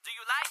 kids. Do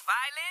you like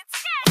violence?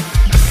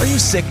 Are you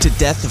sick to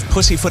death of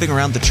pussyfooting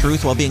around the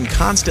truth while being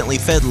constantly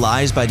fed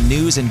lies by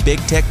news and big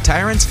tech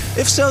tyrants?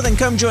 If so, then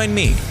come join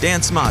me,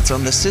 Dan Smots,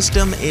 on The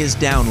System Is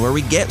Down, where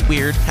we get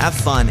weird, have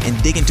fun,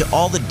 and dig into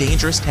all the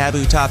dangerous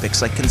taboo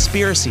topics like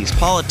conspiracies,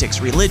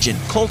 politics, religion,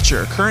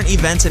 culture, current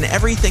events, and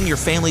everything your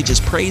family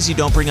just prays you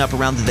don't bring up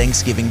around the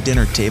Thanksgiving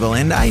dinner table.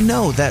 And I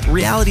know that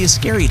reality is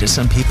scary to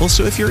some people,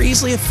 so if you're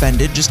easily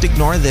offended, just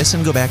ignore this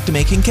and go back to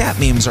making cat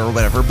memes or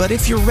whatever. But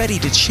if you're ready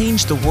to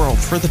change the world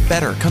for the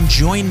better, come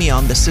join me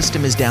on The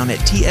System Is Down at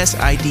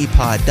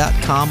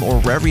tsidpod.com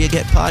or wherever you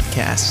get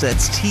podcasts.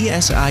 That's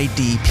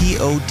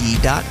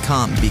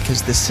tsidpod.com,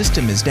 because the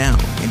system is down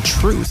and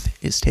truth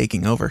is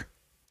taking over.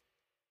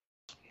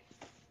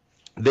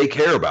 They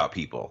care about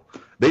people.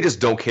 They just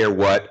don't care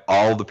what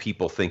all the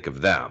people think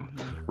of them,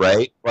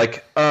 right?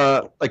 Like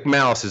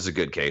Malice is a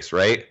good case,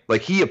 right?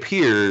 Like, he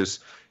appears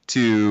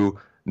to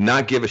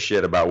not give a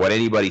shit about what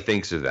anybody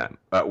thinks of them,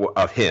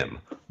 of him.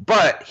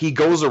 But he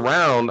goes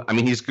around, I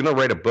mean, he's going to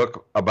write a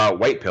book about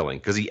white pilling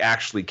because he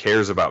actually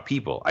cares about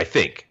people, I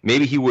think.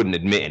 Maybe he wouldn't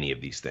admit any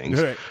of these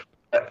things. Right.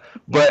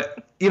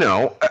 But,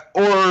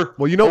 or...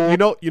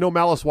 Well,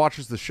 Malice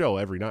watches the show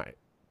every night,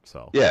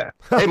 so. Yeah.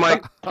 Hey,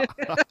 Mike. But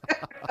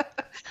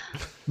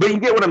you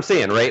get what I'm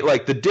saying, right?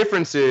 Like, the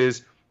difference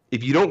is,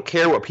 if you don't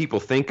care what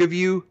people think of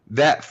you,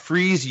 that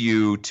frees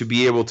you to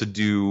be able to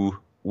do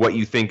what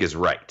you think is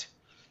right.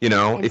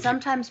 And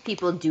sometimes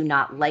people do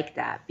not like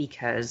that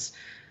because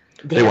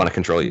they want to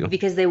control you.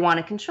 Because they want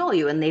to control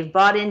you, and they've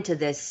bought into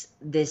this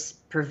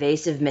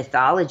pervasive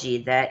mythology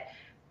that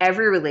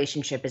every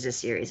relationship is a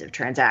series of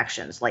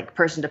transactions, like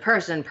person to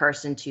person,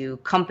 person to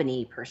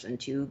company, person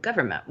to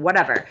government,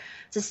 whatever.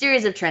 It's a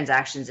series of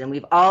transactions, and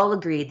we've all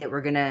agreed that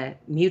we're going to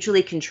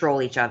mutually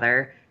control each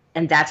other,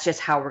 and that's just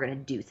how we're going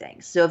to do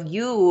things. So if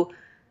you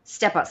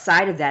step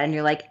outside of that and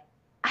you're like,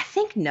 I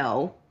think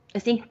no,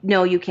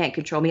 you can't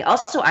control me.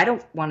 Also, I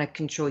don't want to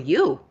control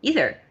you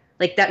either.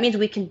 Like, that means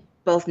we can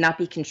both not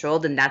be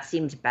controlled, and that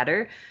seems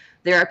better.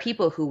 There are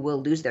people who will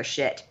lose their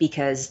shit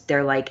because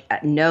they're like,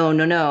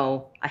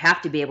 no, I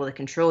have to be able to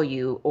control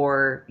you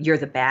or you're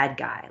the bad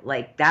guy.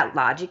 Like, that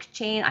logic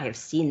chain, I have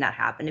seen that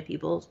happen to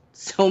people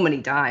so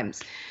many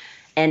times.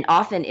 And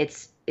often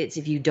it's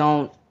if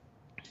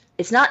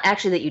it's not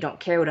actually that you don't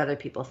care what other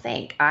people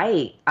think.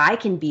 I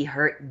can be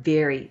hurt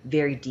very,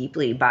 very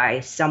deeply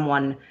by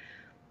someone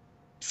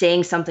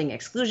saying something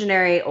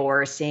exclusionary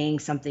or saying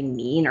something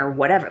mean or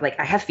whatever. Like,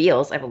 I have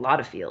feels, I have a lot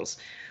of feels,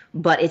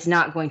 but it's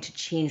not going to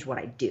change what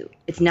I do.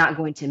 It's not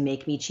going to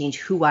make me change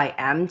who I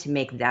am to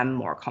make them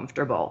more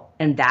comfortable.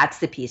 And that's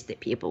the piece that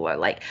people are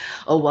like,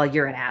 oh, well,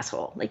 you're an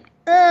asshole. Like,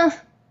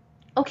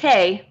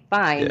 okay,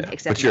 fine. Yeah,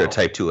 Except but you're no. a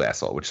type 2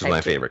 asshole, which is Type my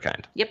 2. favorite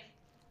kind. Yep.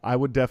 I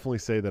would definitely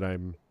say that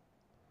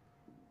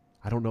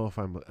I don't know if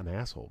I'm an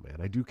asshole, man.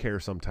 I do care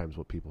sometimes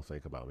what people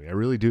think about me. I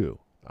really do.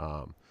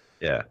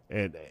 Yeah.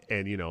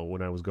 And you know,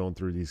 when I was going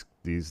through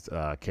these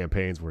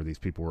campaigns where these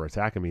people were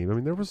attacking me, I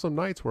mean, there were some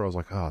nights where I was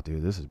like, oh,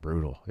 dude, this is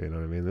brutal. You know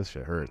what I mean? This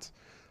shit hurts.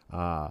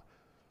 But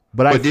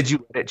did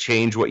you let it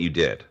change what you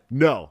did?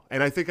 No,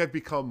 and I think I've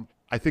become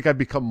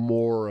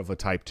more of a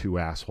type 2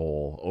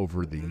 asshole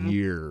over the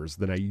years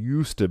than I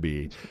used to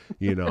be,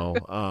 you know.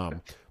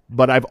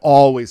 But I've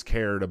always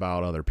cared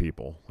about other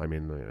people. I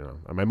mean, you know,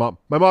 my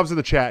mom's in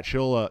the chat.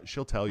 She'll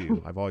tell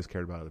you I've always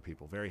cared about other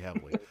people very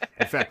heavily.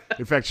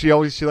 In fact, she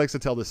likes to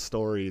tell this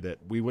story that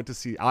we went to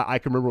see. I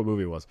can remember what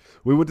movie it was.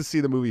 We went to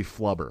see the movie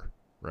Flubber,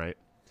 right?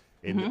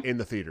 In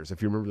the theaters.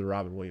 If you remember the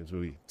Robin Williams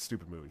movie,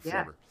 stupid movie,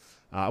 Yeah. Flubber.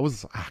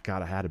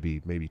 I had to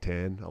be maybe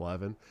 10,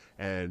 11.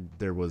 And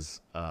there was,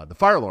 the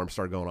fire alarm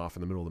started going off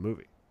in the middle of the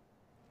movie.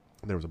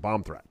 And there was a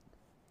bomb threat.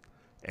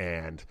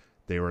 And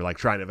they were like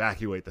trying to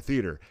evacuate the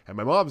theater. And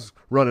my mom's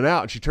running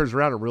out and she turns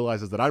around and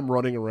realizes that I'm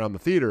running around the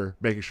theater,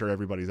 making sure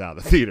everybody's out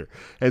of the theater.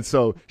 And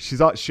so she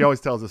always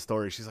tells this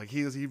story. She's like,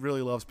 he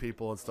really loves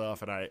people and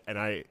stuff. And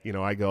I, you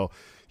know, I go,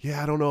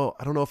 yeah, I don't know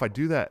if I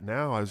do that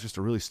now. I was just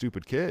a really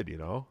stupid kid, you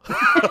know?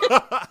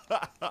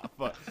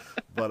 but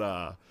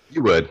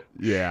You would.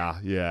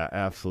 Yeah,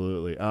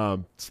 absolutely.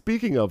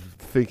 Speaking of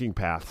thinking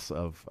paths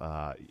of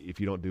if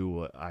you don't do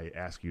what I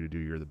ask you to do,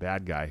 you're the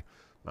bad guy.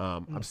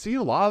 I'm seeing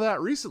a lot of that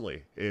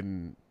recently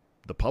in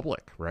the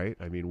public, right?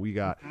 I mean, we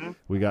got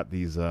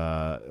these.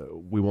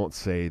 We won't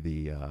say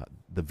the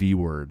V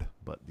word,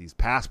 but these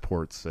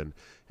passports and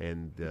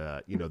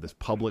you know, this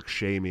public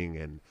shaming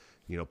and,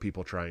 you know,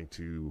 people trying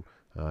to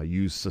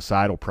use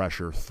societal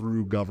pressure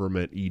through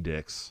government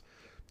edicts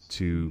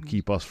to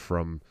keep us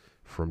from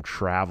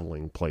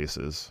traveling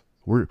places.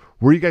 Where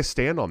you guys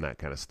stand on that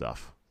kind of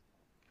stuff?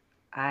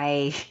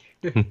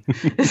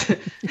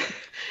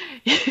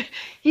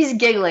 He's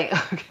giggling.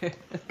 Okay.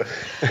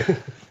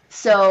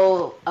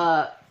 So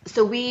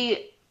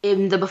we,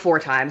 in the before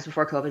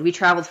COVID, we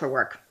traveled for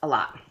work a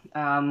lot.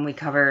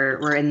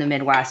 We're in the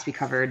Midwest. We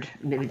covered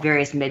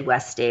various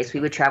Midwest states.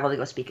 We would travel to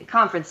go speak at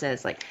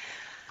conferences.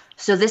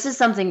 So this is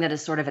something that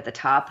is sort of at the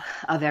top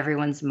of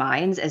everyone's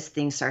minds as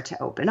things start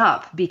to open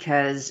up,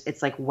 because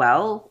it's like,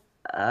 well,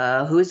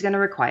 who's going to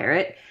require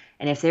it?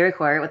 And if they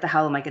require it, what the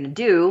hell am I going to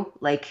do?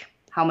 Like,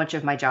 how much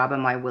of my job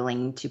am I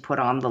willing to put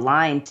on the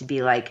line to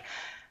be like,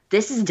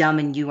 this is dumb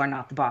and you are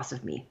not the boss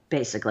of me,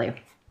 basically.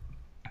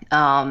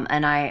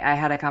 And I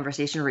had a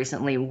conversation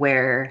recently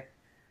where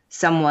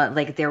someone,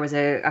 like, there was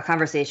a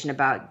conversation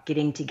about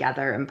getting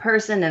together in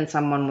person, and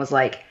someone was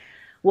like,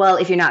 well,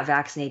 if you're not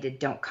vaccinated,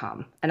 don't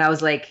come. And I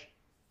was like,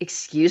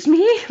 excuse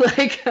me?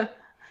 Like,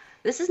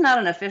 this is not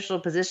an official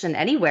position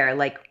anywhere.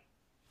 Like,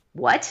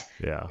 what?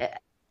 Yeah.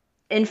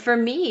 And for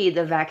me,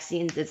 the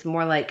vaccines, it's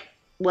more like,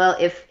 well,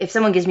 if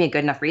someone gives me a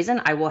good enough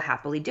reason, I will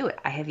happily do it.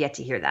 I have yet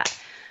to hear that.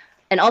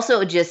 And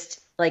also, just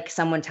like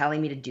someone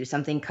telling me to do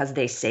something because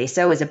they say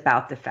so is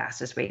about the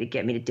fastest way to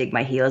get me to dig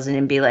my heels in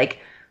and be like,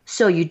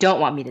 so you don't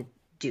want me to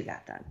do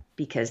that then?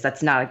 Because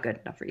that's not a good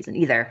enough reason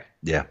either.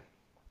 Yeah.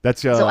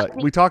 That's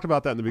we talked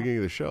about that in the beginning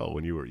of the show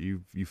when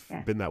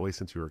you've been that way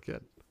since you were a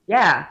kid.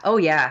 Yeah. Oh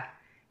yeah.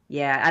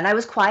 Yeah. And I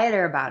was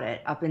quieter about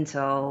it up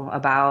until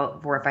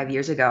about 4 or 5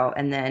 years ago.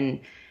 And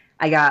then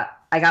I got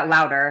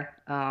louder.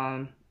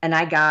 And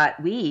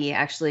we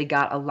actually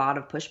got a lot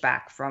of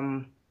pushback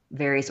from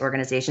various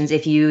organizations.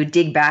 If you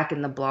dig back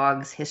in the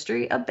blog's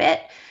history a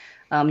bit,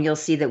 you'll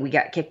see that we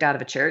got kicked out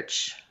of a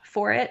church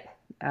for it,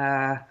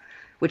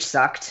 which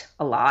sucked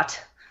a lot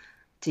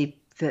to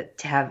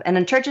have. And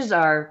then churches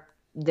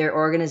they're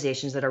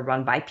organizations that are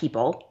run by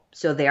people,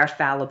 so they are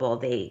fallible.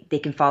 They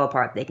can fall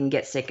apart. They can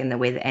get sick in the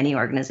way that any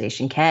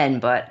organization can.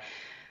 But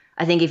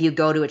I think if you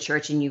go to a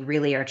church and you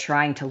really are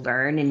trying to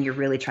learn and you're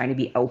really trying to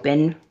be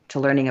open to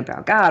learning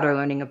about God or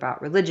learning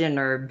about religion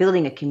or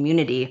building a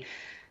community,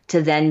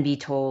 to then be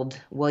told,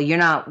 well, you're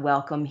not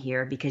welcome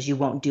here because you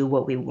won't do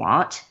what we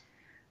want.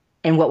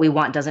 And what we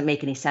want doesn't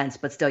make any sense,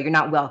 but still, you're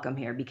not welcome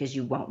here because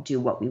you won't do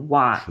what we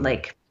want. Sure.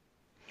 Like,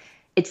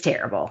 it's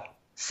terrible.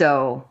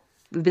 So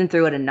we've been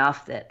through it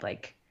enough that,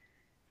 like,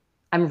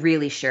 I'm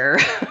really sure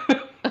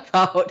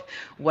about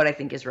what I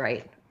think is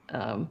right.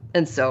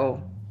 And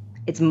so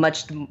it's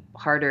much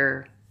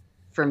harder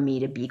for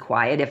me to be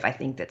quiet if I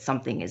think that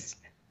something is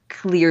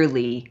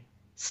clearly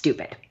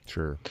stupid.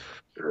 Sure.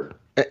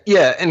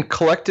 Yeah, and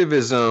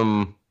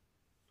collectivism,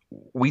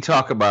 we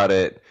talk about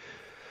it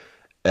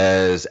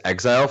as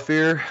exile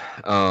fear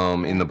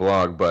in the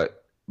blog,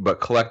 but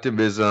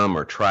collectivism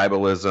or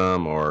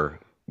tribalism or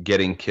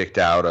getting kicked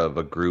out of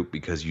a group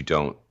because you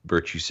don't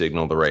virtue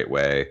signal the right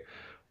way.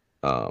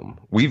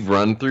 We've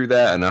run through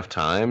that enough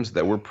times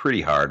that we're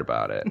pretty hard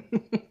about it.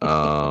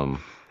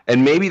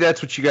 And maybe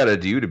that's what you got to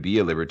do to be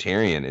a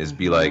libertarian is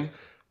be like,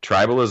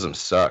 tribalism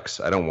sucks.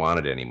 I don't want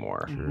it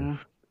anymore.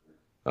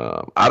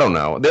 I don't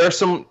know. There are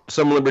some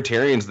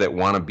libertarians that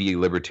want to be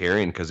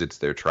libertarian because it's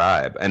their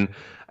tribe, and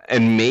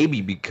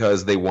maybe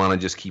because they want to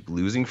just keep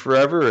losing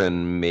forever,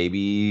 and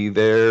maybe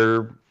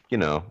they're, we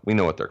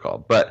know what they're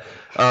called. But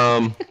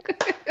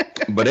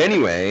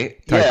anyway,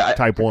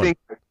 type 1.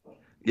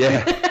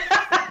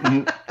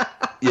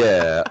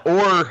 Yeah,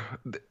 or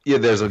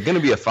there's going to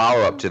be a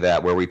follow up to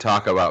that where we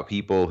talk about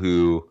people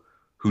who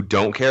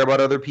don't care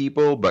about other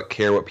people but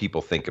care what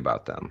people think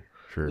about them.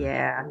 Sure.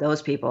 Yeah,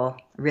 those people.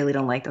 I really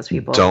don't like those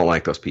people. Don't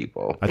like those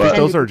people. I think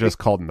those are just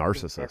called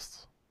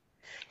narcissists.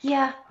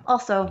 Yeah.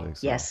 Also,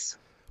 so. Yes.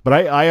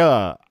 But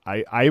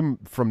I'm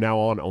from now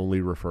on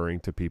only referring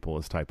to people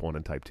as type 1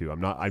 and type 2.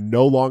 I'm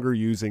no longer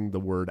using the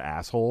word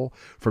asshole.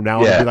 From now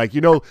on, I'll be like,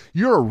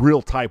 you're a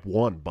real type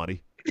 1,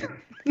 buddy.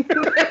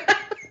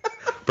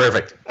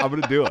 Perfect. I'm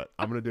gonna do it.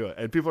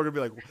 And people are gonna be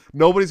like,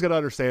 nobody's gonna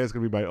understand. It's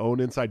gonna be my own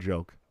inside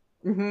joke.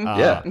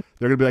 They're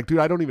gonna be like, dude,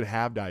 I don't even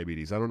have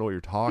diabetes. I don't know what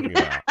you're talking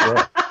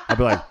about. I'll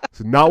be like,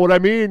 it's not what I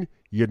mean.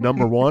 You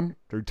number 1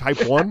 or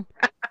type 1.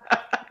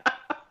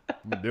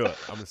 I'm gonna do it.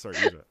 I'm gonna start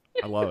using it.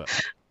 I love it.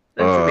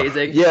 That's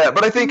amazing. Yeah,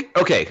 but I think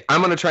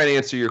I'm gonna try to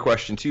answer your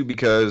question too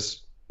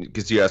because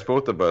you asked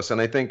both of us,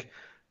 and I think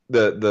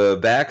the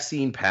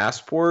vaccine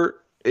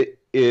passport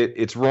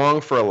it's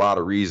wrong for a lot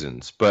of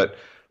reasons, but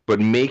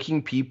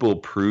making people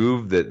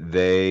prove that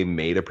they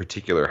made a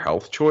particular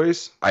health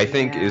choice, I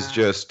think is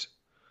just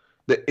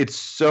that it's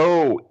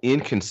so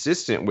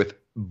inconsistent with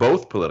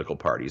both political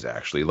parties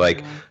actually.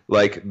 Like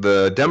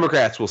the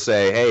Democrats will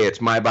say, hey,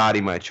 it's my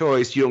body, my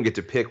choice. You don't get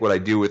to pick what I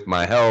do with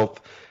my health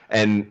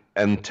and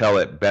until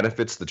it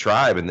benefits the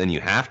tribe, and then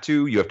you have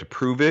to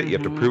prove it. You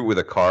have to prove it with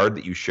a card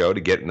that you show to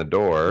get in the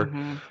door.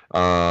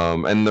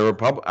 And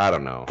the I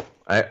don't know.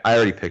 I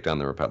already picked on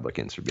the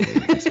Republicans for being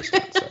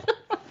inconsistent. So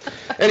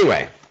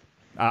anyway,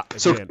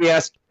 so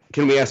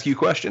can we ask you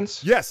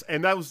questions? Yes,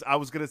 and I was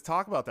going to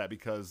talk about that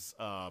because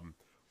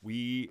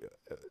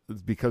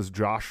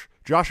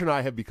Josh and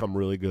I have become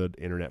really good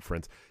internet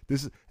friends.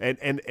 This is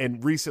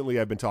and recently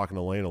I've been talking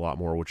to Lane a lot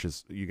more, which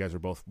is, you guys are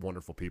both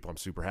wonderful people. I'm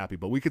super happy,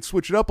 but we could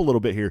switch it up a little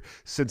bit here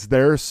since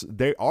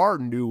they are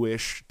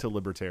newish to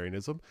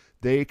libertarianism.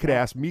 They could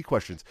ask me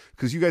questions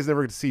because you guys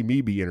never get to see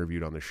me be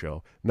interviewed on this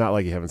show. Not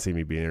like you haven't seen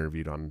me being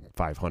interviewed on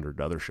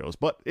 500 other shows,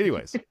 but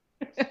anyways.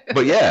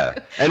 But yeah,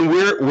 and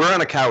we're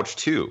on a couch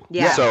too.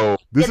 Yeah. So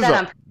this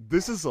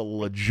is a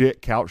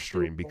legit couch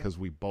stream because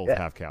we both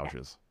have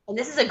couches. And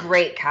this is a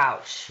great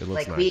couch. It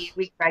looks like nice.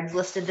 we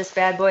Craigslisted this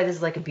bad boy. This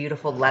is like a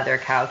beautiful leather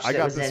couch. I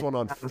got this one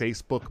on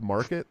Facebook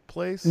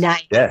Marketplace.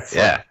 Nice. Yes.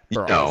 Yeah.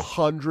 For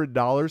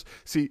 $100.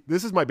 See,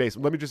 this is my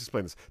basement. Let me just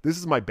explain this. This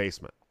is my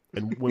basement.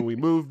 And when we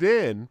moved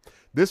in,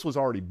 this was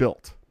already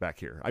built back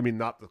here. I mean,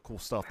 not the cool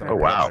stuff that I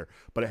got there,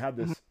 but it had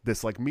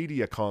this like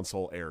media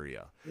console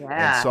area.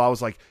 Yeah. And so I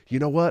was like, you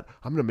know what?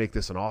 I'm going to make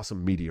this an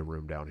awesome media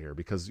room down here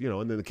because,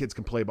 and then the kids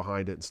can play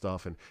behind it and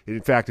stuff. And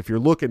in fact, if you're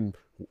looking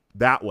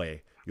that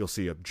way, you'll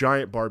see a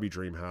giant Barbie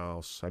dream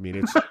house. I mean,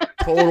 it's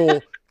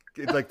total.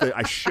 It's like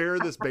I share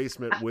this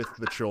basement with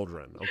the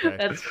children. Okay.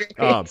 That's great.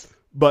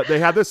 But they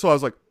had this. So I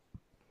was like,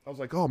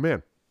 oh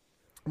man,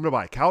 I'm going to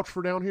buy a couch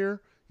for down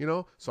here.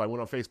 So I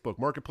went on Facebook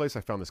Marketplace. I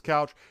found this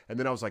couch, and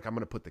then I was like, I'm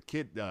gonna put the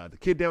kid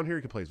down here.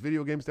 He can play his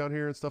video games down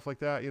here and stuff like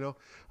that,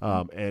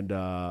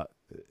 And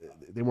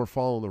they weren't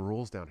following the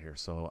rules down here,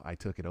 so I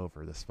took it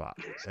over this spot,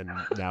 and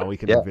now we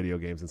can do video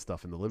games and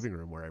stuff in the living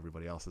room where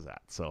everybody else is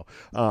at. So,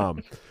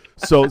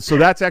 so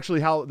that's actually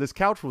how this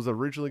couch was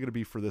originally going to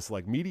be for this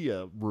like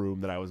media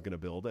room that I was going to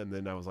build, and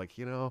then I was like,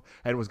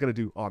 and was going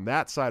to do on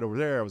that side over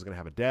there. I was going to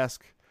have a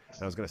desk,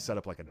 and I was going to set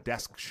up like a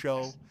desk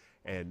show,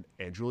 and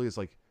Julia's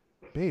like,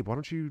 babe, why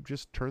don't you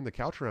just turn the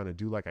couch around and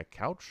do like a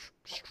couch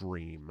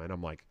stream? And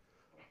I'm like,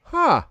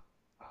 yeah,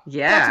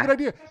 that's a good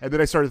idea. And then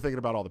I started thinking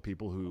about all the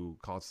people who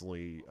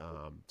constantly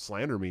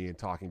slander me and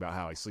talking about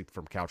how I sleep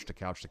from couch to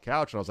couch to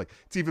couch. And I was like,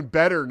 it's even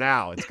better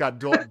now. It's got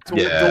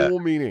dual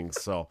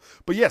meanings. So,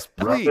 but yes,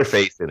 please. Rub their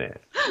face in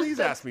it. Please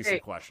ask me some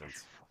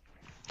questions.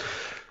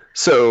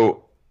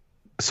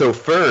 So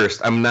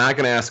first, I'm not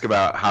going to ask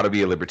about how to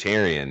be a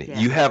libertarian. Yeah.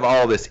 You have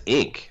all this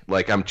ink.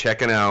 Like, I'm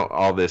checking out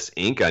all this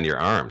ink on your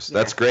arms. Yeah.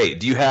 That's great.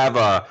 Do you have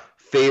a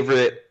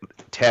favorite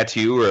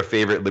tattoo or a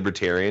favorite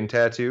libertarian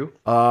tattoo?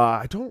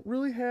 I don't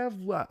really have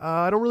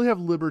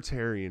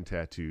libertarian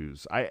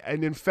tattoos.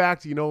 And in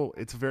fact,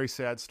 it's a very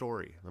sad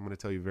story. I'm going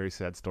to tell you a very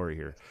sad story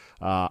here.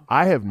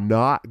 I have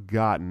not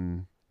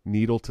gotten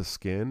needle to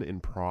skin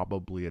in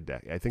probably a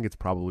decade. I think it's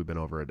probably been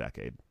over a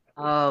decade.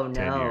 Oh no!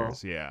 10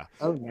 years, yeah.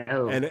 Oh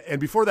no! And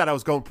before that, I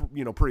was going,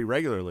 pretty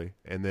regularly,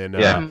 and then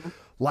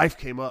life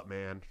came up,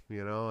 man.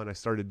 And I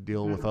started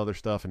dealing with other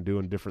stuff and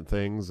doing different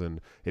things, and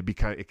it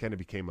kind of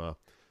became a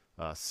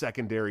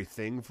secondary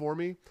thing for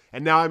me.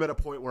 And now I'm at a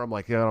point where I'm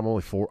like, yeah, I'm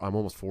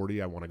almost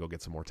 40. I want to go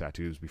get some more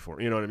tattoos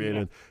before, you know what I mean?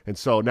 Yeah. And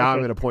so now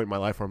I'm at a point in my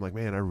life where I'm like,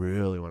 man, I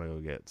really want to go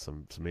get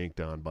some ink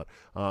done. But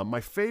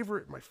my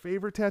favorite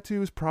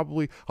tattoo is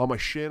probably on my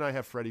shin. I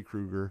have Freddy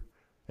Krueger,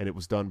 and it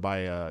was done by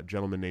a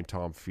gentleman named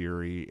Tom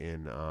Fury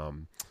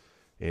in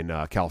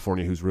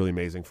California, who's really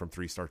amazing, from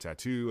 3 Star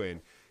Tattoo.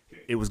 And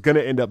it was going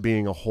to end up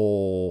being a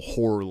whole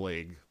horror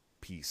leg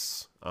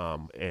piece.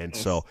 And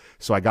so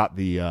I got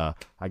the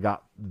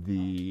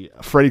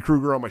Freddy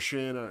Krueger on my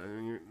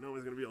shin.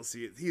 Nobody's gonna be able to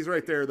see it. He's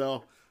right there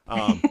though.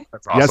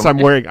 That's awesome. Yes, I'm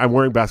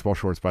wearing basketball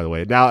shorts, by the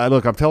way. Now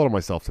look, I'm telling on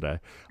myself today.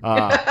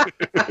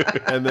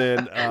 And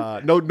then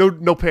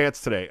no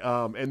pants today.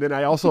 And then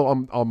I also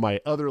on my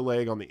other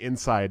leg, on the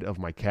inside of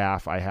my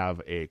calf, I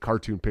have a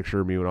cartoon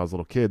picture of me when I was a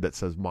little kid that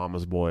says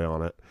 "Mama's Boy"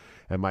 on it,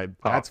 and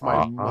that's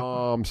my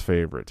mom's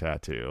favorite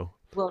tattoo.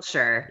 Well,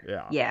 sure.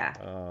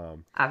 Yeah.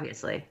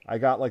 Obviously. I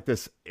got like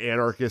this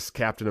anarchist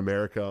Captain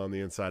America on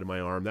the inside of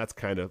my arm. That's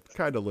kind of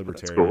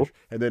libertarian. Cool.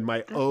 And then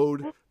my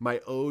ode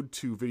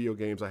to video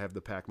games, I have the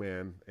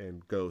Pac-Man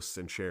and Ghosts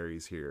and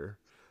Cherries here.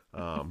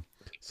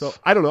 So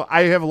I don't know.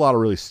 I have a lot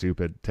of really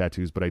stupid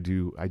tattoos, but I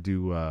do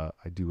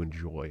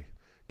enjoy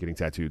getting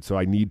tattooed. So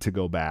I need to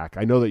go back.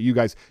 I know that you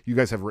guys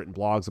have written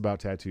blogs about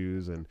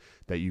tattoos, and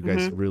that you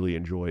guys really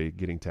enjoy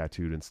getting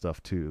tattooed and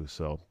stuff too.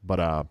 So,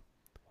 but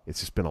it's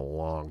just been a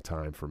long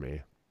time for me.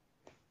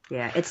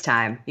 Yeah, it's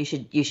time. You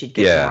should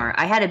get more.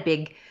 I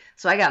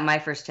got my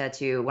first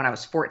tattoo when I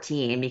was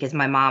 14 because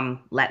my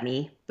mom let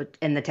me,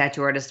 and the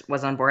tattoo artist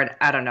was on board.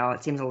 I don't know.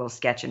 It seems a little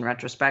sketch in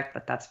retrospect,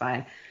 but that's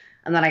fine.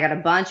 And then I got a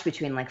bunch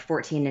between like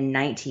 14 and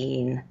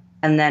 19.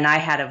 And then I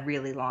had a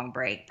really long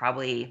break,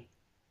 probably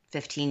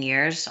 15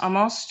 years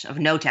almost, of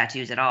no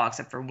tattoos at all,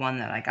 except for one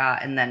that I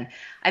got. And then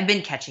I've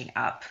been catching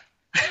up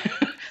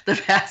the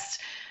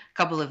past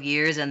couple of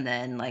years, and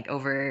then like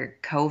over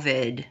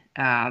COVID,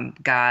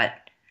 got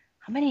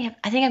how many?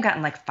 I think I've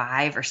gotten like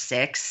 5 or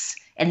 6,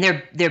 and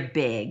they're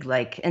big.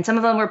 Like, and some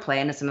of them were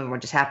planned, and some of them were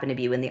just happened to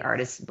be when the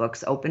artists'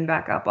 books opened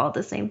back up all at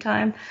the same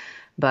time.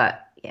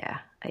 But yeah,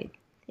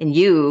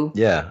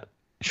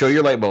 show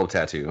your light bulb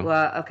tattoo.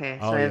 Well, okay.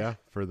 So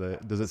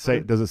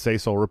does it say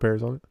Soul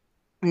Repairs on it?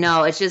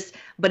 No, it's just,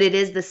 but it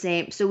is the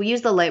same. So we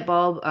use the light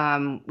bulb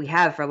we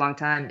have for a long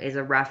time as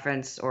a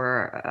reference,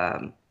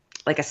 or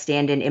like a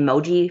stand-in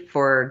emoji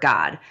for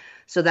God.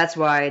 So that's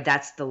why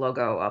that's the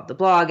logo of the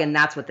blog, and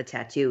that's what the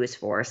tattoo is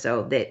for.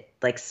 So that,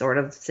 like, sort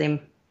of same,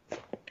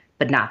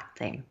 but not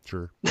same.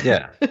 Sure.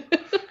 Yeah.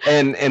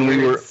 And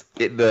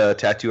the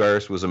tattoo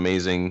artist was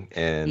amazing.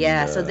 And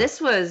yeah, so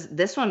this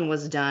one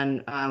was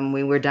done.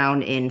 We were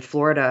down in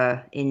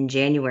Florida in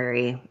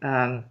January,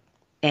 and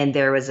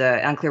there was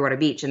on Clearwater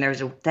Beach, and there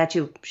was a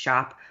tattoo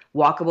shop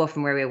walkable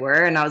from where we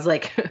were, and I was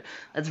like,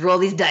 let's roll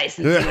these dice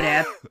and see what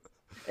happens.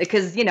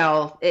 Because, you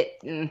know,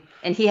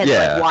 and he had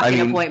like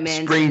walk-in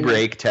appointments. Spring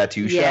break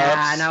tattoo shops.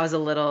 Yeah, and I was a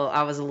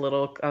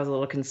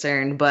little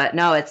concerned, but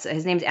no,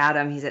 his name's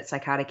Adam. He's at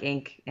Psychotic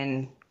Inc.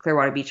 in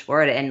Clearwater Beach,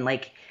 Florida, and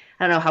like,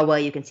 I don't know how well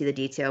you can see the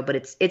detail, but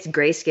it's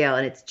grayscale,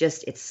 and it's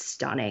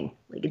stunning.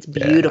 Like, it's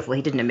beautiful.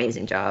 He did an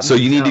amazing job. So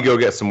you need to go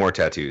get some more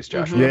tattoos,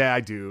 Josh. Mm-hmm. Yeah,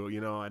 I do.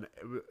 You know, and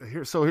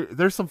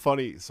there's some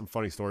funny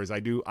stories.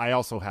 I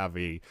also have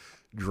a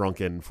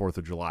drunken 4th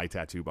of July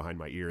tattoo behind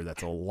my ear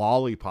that's a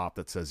lollipop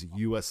that says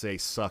USA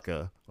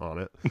Sucka on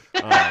it.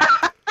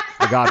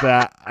 I got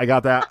that.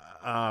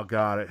 Oh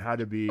god, it had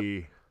to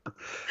be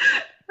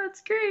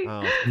that's great.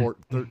 12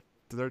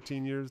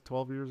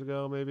 years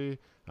ago maybe.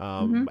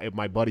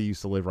 My buddy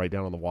used to live right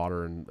down on the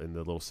water in the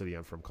little city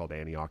I'm from called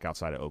Antioch,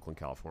 outside of Oakland,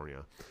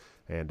 California.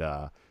 And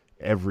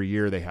every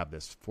year they have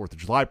this 4th of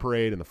July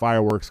parade and the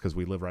fireworks, because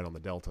we live right on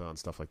the Delta and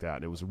stuff like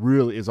that.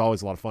 And it's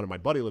always a lot of fun. And my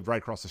buddy lived right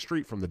across the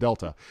street from the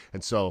Delta.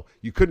 And so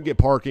you couldn't get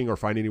parking or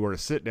find anywhere to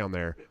sit down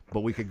there,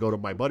 but we could go to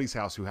my buddy's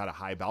house, who had a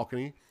high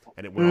balcony,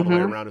 and it went all the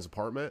way around his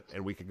apartment.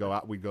 And we could go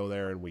out, we'd go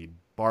there and we'd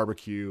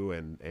barbecue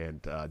and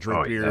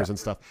drink beers and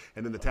stuff.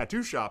 And then the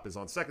tattoo shop is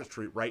on 2nd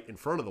Street right in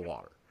front of the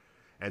water.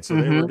 And so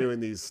they were doing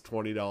these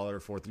 $20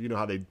 4th. You know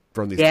how they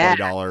run these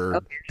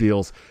 $20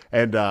 deals.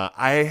 And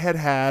I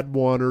had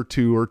 1 or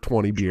 2 or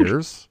 20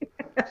 beers.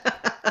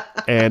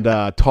 And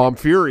Tom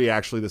Fury,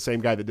 actually, the same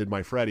guy that did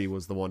my Freddy,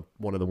 was one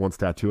of the ones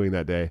tattooing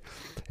that day.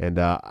 And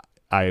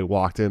I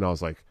walked in. I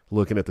was like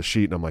looking at the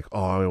sheet, and I'm like,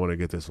 oh, I want to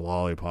get this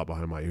lollipop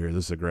behind my ear.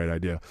 This is a great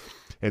idea.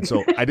 And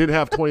so I didn't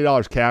have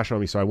 $20 cash on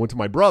me, so I went to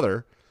my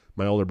older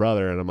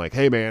brother, and I'm like,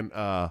 hey man,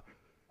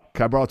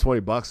 can I borrow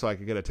 $20 so I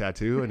can get a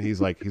tattoo? And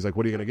he's like,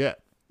 what are you gonna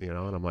get? You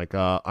know, and I'm like,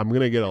 I'm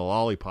going to get a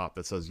lollipop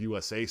that says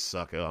USA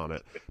Sucka on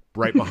it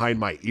right behind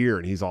my ear.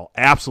 And he's all,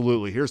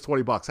 absolutely, here's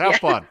 $20. Have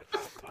fun.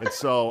 And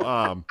so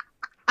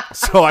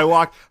I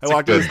walked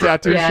to this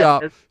tattoo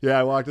shop. Yeah,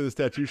 I walked to this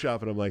tattoo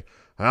shop, and I'm like,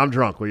 I'm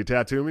drunk. Will you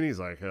tattoo me? And he's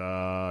like,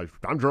 I'm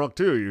drunk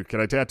too.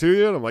 Can I tattoo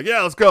you? And I'm like,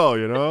 yeah, let's go,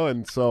 you know?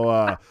 And so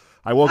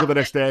I woke up the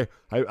next day.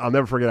 I'll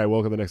never forget, I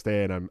woke up the next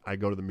day, and I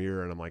go to the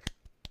mirror, and I'm like,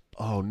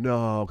 oh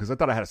no, because I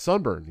thought I had a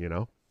sunburn, you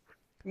know?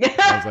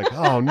 I was like,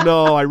 oh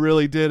no, I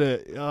really did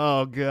it.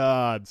 Oh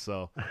God.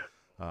 So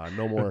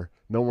No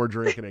more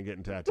drinking and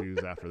getting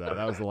tattoos after that.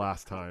 That was the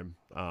last time.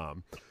 Yeah.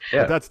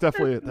 But that's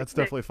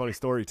definitely a funny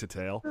story to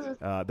tell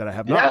that I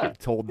have not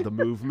told the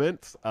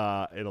movement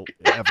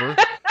ever.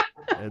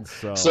 And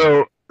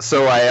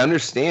So I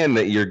understand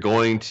that you're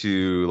going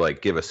to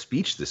like give a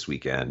speech this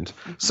weekend.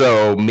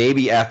 So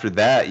maybe after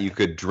that you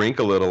could drink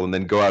a little and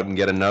then go out and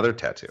get another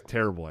tattoo.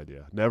 Terrible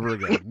idea. Never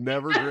again.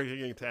 Never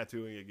drinking and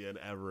tattooing again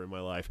ever in my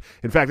life.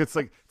 In fact, it's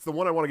the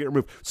one I want to get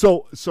removed.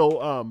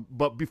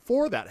 But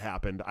before that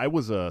happened, I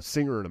was a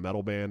singer in a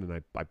metal band,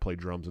 and I played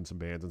drums in some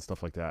bands and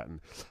stuff like that.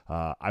 And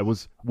I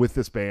was with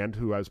this band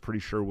who I was pretty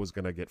sure was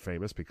going to get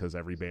famous, because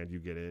every band you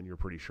get in, you're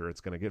pretty sure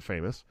it's going to get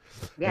famous.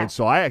 Yeah. And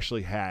so I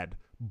actually had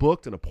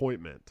booked an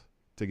appointment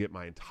to get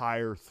my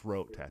entire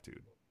throat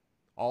tattooed,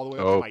 all the way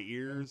up to my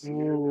ears,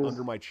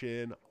 under my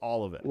chin,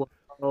 all of it.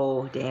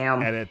 Oh,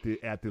 damn! And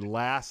at the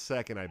last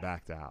second, I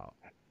backed out.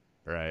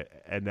 Right,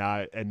 and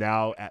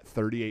now at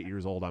 38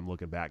 years old, I'm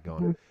looking back,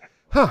 going,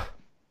 "Huh,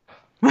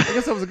 I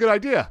guess that was a good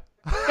idea."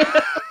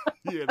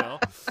 You know,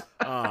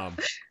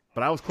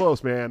 but I was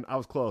close, man. I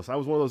was close. I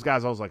was one of those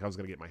guys. I was like, I was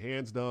gonna get my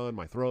hands done,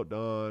 my throat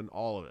done,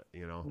 all of it.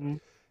 You know. Mm-hmm.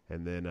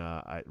 And then,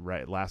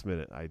 last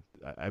minute,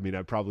 I mean,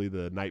 I probably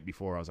the night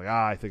before, I was like,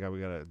 I think we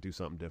got to do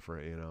something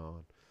different, you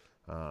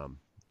know.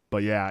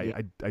 But yeah,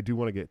 I do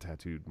want to get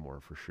tattooed more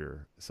for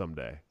sure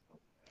someday.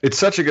 It's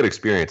such a good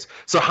experience.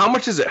 So how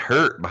much does it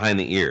hurt behind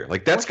the ear?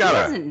 Like he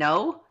doesn't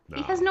know. No.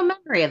 He has no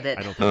memory of it.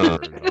 I don't think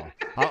it hurt at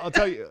all. I'll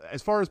tell you,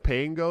 as far as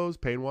pain goes,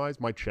 pain-wise,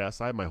 my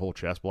chest, I had my whole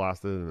chest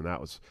blasted, and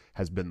that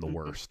has been the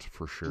worst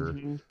for sure.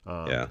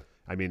 Mm-hmm. Yeah.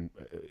 I mean,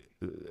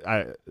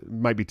 it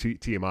might be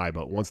TMI,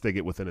 but once they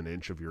get within an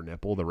inch of your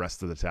nipple, the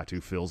rest of the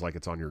tattoo feels like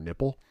it's on your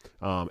nipple.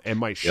 And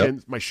my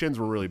shins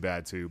were really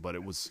bad too, but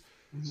it was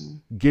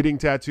getting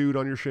tattooed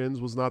on your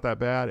shins was not that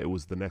bad. It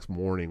was the next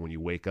morning when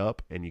you wake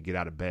up and you get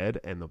out of bed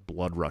and the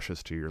blood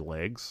rushes to your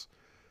legs.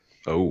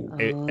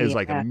 It's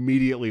like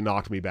immediately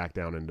knocked me back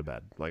down into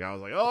bed. Like I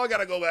was like, I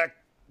gotta go back,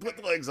 put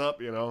the legs up,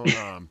 you know.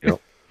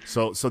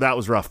 So that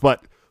was rough,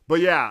 but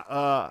yeah,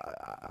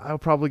 I'll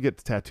probably get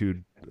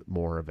tattooed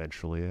more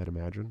eventually, I'd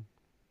imagine.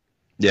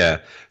 Yeah.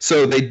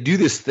 So they do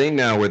this thing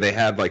now where they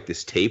have like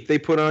this tape they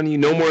put on you.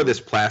 No more of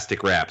this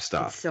plastic wrap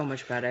stuff. It's so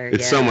much better.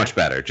 It's so much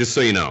better. Just so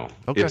you know.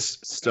 Okay. It's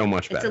so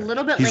much better. It's a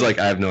little bit He's like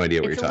I have no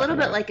idea what you're talking about. It's a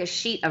little bit like a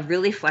sheet of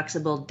really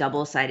flexible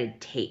double-sided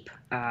tape.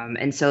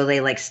 And so they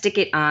like stick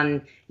it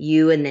on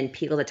you and then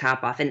peel the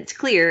top off, and it's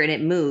clear and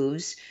it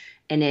moves.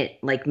 And it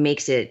like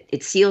makes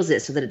it seals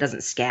it so that it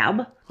doesn't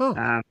scab,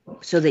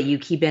 so that you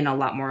keep in a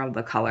lot more of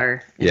the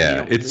color. And you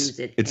don't lose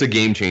it. It's a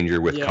game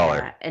changer with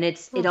color. And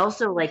it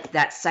also like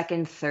that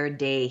second, third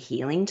day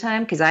healing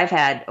time. Cause I've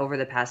had over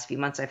the past few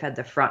months, I've had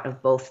the front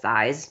of both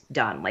thighs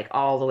done, like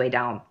all the way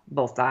down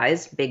both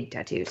thighs, big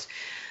tattoos.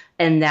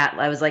 And that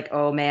I was like,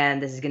 oh man,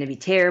 this is going to be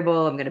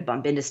terrible. I'm going to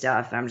bump into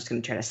stuff. And I'm just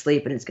going to try to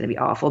sleep and it's going to be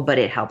awful, but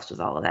it helps with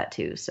all of that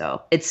too.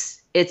 So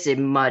it's a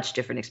much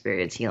different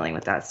experience healing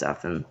with that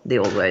stuff than the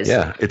old ways.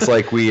 Yeah, it's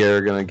like we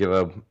are going to give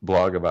a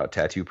blog about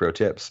tattoo pro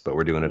tips, but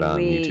we're doing it on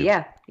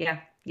YouTube.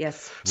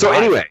 Yes. So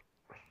anyway,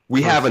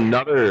 we have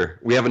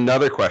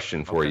another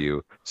question for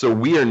you. So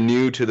we are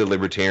new to the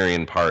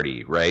Libertarian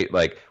Party, right?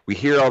 Like we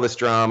hear all this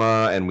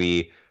drama and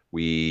we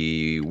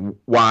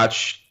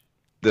watch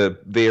the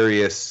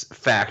various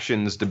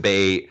factions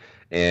debate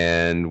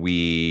and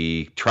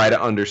we try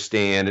to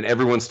understand, and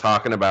everyone's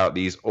talking about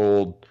these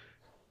old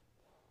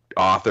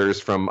authors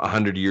from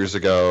 100 years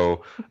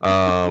ago.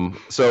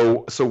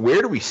 So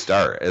where do we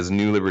start as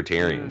new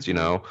libertarians? You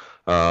know,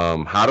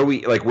 how do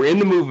we, like, we're in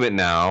the movement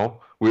now.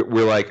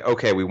 We're like,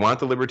 okay, we want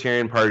the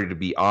Libertarian Party to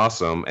be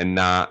awesome and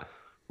not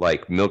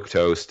like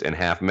milquetoast and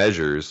half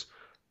measures.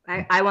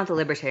 I want the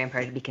Libertarian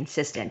Party to be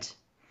consistent,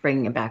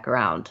 bringing it back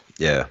around.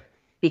 Yeah.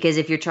 Because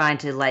if you're trying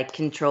to like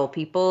control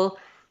people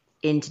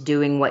into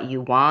doing what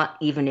you want,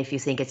 even if you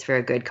think it's for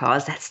a good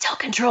cause, that's still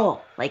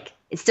control. Like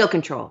it's still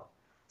control.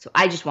 So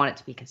I just want it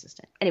to be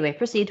consistent. Anyway,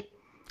 proceed.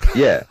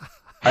 Yeah.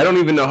 I don't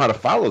even know how to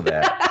follow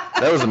that.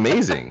 That was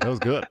amazing. That was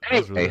good.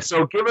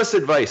 So give us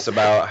advice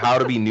about how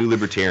to be new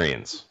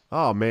libertarians.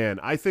 Oh man,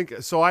 I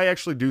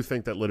actually do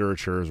think that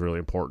literature is really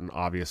important.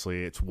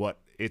 Obviously, it's what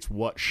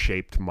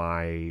shaped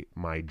my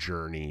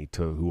journey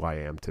to who I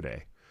am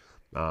today.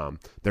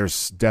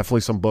 There's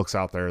definitely some books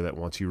out there that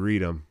once you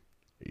read them,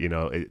 you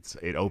know,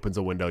 it opens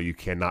a window you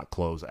cannot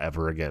close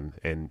ever again.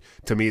 And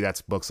to me,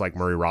 that's books like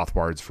Murray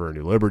Rothbard's For a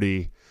New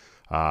Liberty,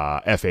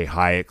 F.A.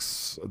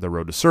 Hayek's The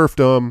Road to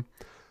Serfdom.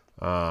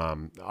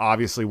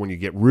 Obviously, when you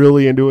get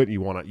really into it,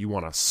 you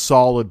want a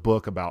solid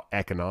book about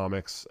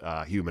economics,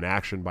 Human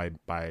Action by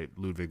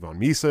Ludwig von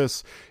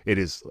Mises. It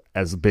is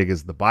as big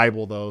as the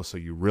Bible, though, so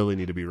you really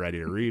need to be ready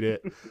to read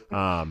it.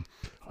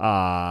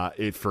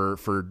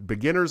 For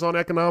beginners on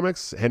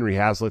economics, Henry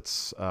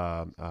Hazlitt's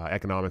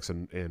Economics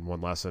in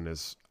One Lesson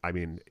is,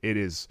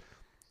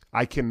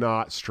 I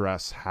cannot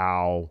stress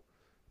how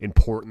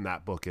important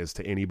that book is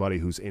to anybody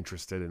who's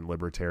interested in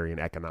libertarian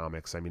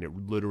economics. I mean, it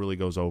literally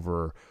goes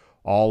over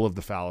all of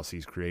the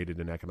fallacies created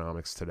in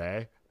economics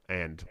today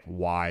and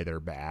why they're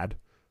bad,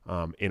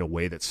 in a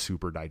way that's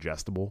super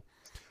digestible.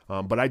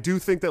 But I do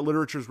think that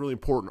literature is really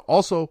important.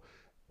 Also,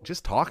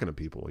 just talking to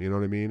people, you know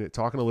what I mean?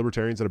 Talking to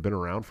libertarians that have been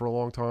around for a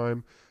long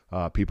time,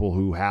 people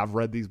who have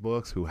read these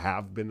books, who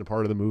have been a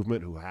part of the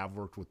movement, who have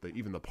worked with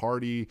even the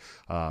party,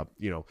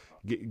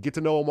 get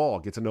to know them all.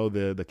 Get to know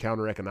the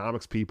counter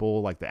economics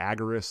people, like the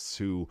agorists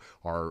who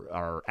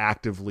are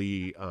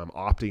actively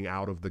opting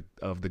out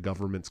of the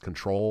government's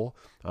control,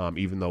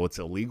 even though it's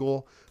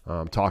illegal.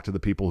 Talk to the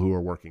people who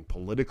are working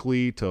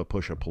politically to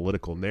push a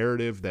political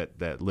narrative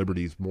that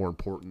liberty is more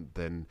important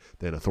than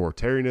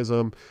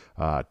authoritarianism.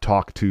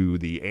 Talk to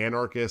the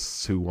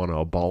anarchists who want to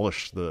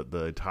abolish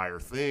the entire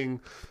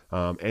thing,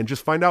 and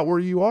just find out where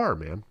you are,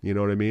 man. You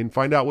know what I mean?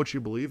 Find out what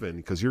you believe in,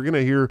 because you're going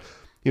to hear,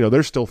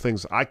 there's still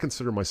things. I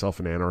consider myself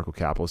an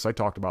anarcho-capitalist. I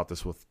talked about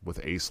this with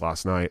Ace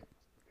last night.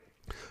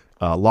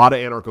 A lot of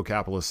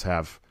anarcho-capitalists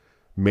have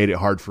made it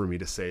hard for me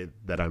to say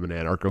that I'm an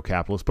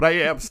anarcho-capitalist, but I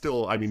am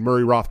still. I mean,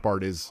 Murray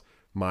Rothbard is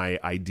my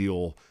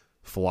ideal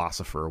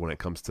philosopher when it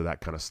comes to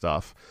that kind of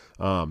stuff.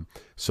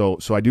 So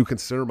I do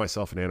consider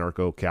myself an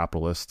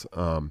anarcho-capitalist.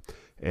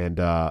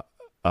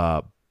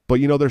 But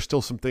there's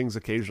still some things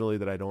occasionally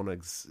that I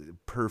don't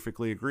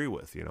perfectly agree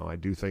with. I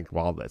do think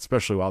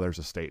especially while there's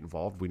a state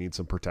involved, we need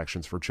some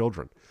protections for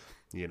children.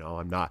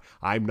 I'm not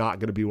going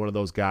to be one of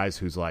those guys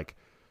who's like,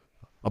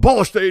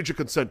 abolish the age of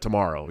consent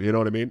tomorrow. You know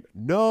what I mean?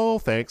 No,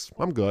 thanks.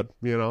 I'm good.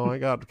 I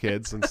got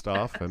kids and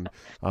stuff. And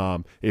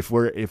if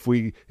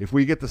we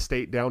get the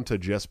state down to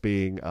just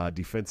being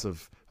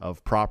defensive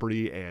of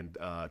property and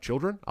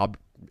children,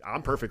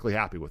 I'm perfectly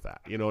happy with that.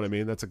 You know what I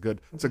mean? It's a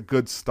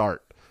good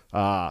start.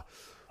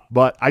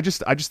 But I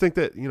just think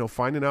that,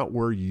 finding out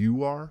where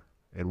you are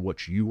and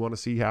what you want to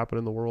see happen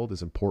in the world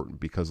is important,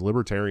 because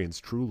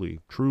libertarians, true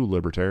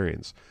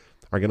libertarians,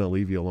 are going to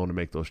leave you alone to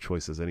make those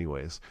choices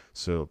anyways.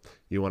 So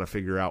you want to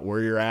figure out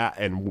where you're at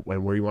and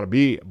where you want to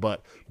be.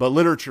 But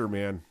literature,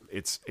 man,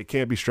 it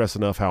can't be stressed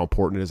enough how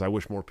important it is. I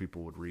wish more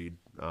people would read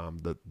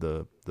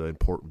the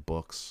important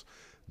books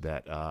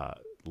that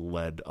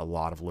led a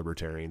lot of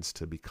libertarians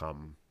to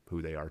become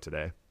who they are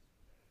today.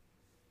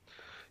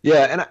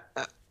 Yeah, and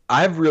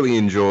I've really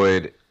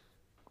enjoyed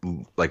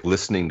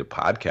listening to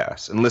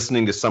podcasts and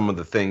listening to some of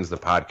the things the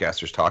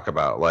podcasters talk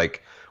about.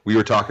 Like we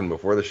were talking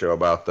before the show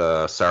about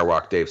the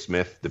Sarwark Dave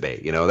Smith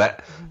debate.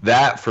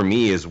 That for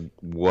me is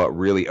what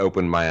really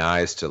opened my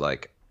eyes to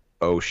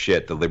oh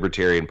shit, the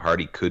Libertarian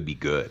Party could be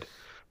good.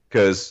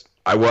 Because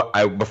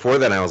I before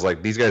then I was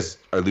like, these guys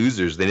are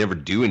losers. They never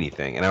do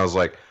anything. And I was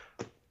like,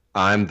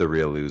 I'm the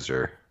real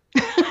loser.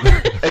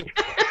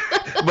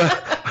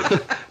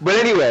 But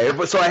anyway,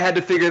 so I had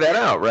to figure that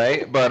out,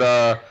 right? But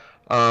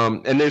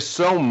and there's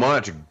so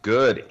much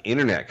good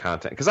internet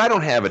content, because I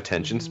don't have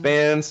attention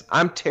spans.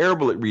 I'm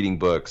terrible at reading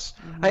books.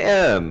 I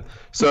am.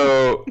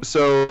 So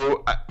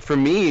for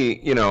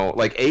me,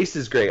 Ace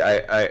is great.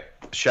 I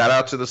shout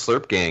out to the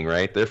Slurp Gang,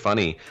 right? They're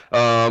funny.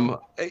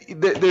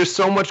 There's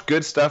so much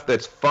good stuff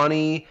that's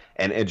funny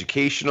and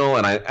educational,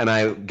 and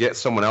I get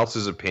someone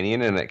else's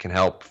opinion, and it can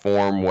help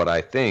form what I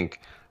think.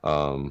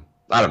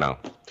 I don't know.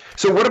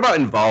 So what about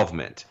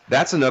involvement?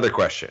 That's another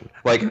question.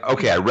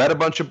 Okay, I read a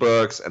bunch of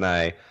books and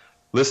I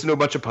listened to a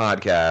bunch of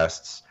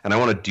podcasts and I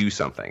want to do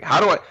something. How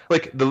do I,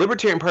 the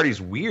Libertarian Party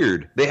is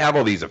weird. They have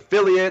all these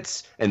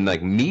affiliates and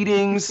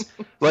meetings.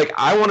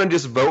 I want to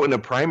just vote in a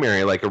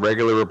primary like a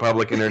regular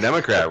Republican or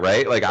Democrat,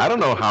 right? I don't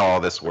know how all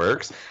this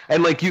works.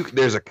 And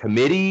there's a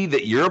committee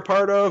that you're a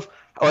part of.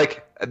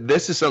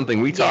 This is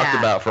something we talked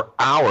about for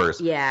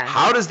hours. Yeah.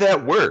 How does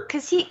that work?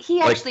 Because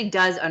he actually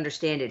does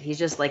understand it. He's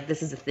just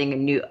this is a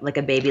thing,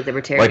 a baby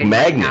libertarian. Like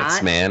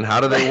magnets, man. How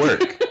do they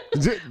work?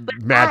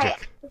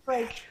 Magic.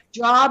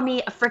 Draw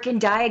me a freaking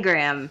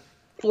diagram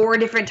 4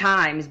 different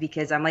times,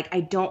 because I'm do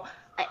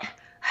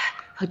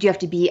you have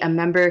to be a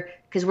member?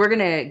 Because we're going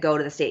to go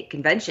to the state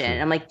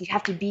convention. I'm do you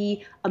have to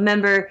be a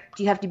member?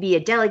 Do you have to be a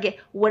delegate?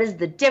 What is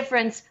the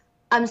difference?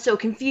 I'm so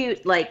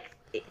confused.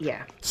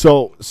 Yeah.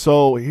 So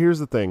here's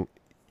the thing.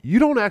 You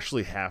don't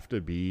actually have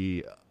to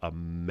be a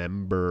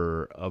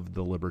member of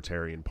the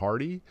Libertarian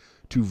Party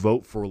to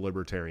vote for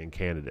libertarian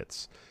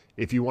candidates.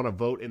 If you want to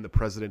vote in the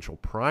presidential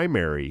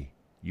primary,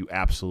 you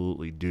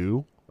absolutely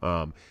do.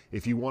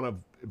 If you want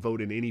to vote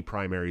in any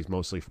primaries,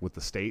 mostly with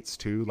the states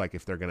too,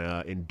 if they're going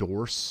to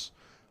endorse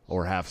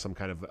or have some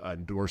kind of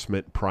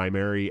endorsement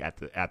primary at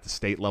the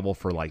state level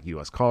for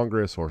U.S.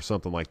 Congress or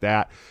something like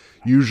that.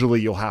 Usually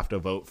you'll have to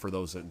vote for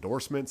those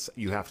endorsements.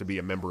 You have to be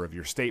a member of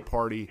your state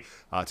party.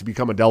 To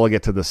become a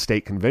delegate to the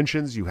state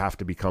conventions, you have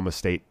to become a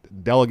state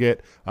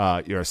delegate.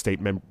 You're a state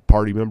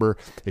party member.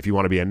 If you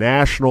want to be a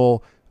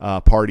national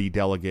party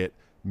delegate,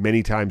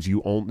 many times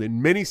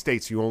in many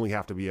states you only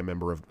have to be a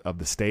member of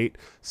the state.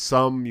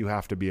 Some you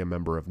have to be a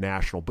member of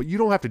national, but you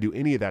don't have to do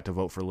any of that to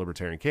vote for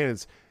libertarian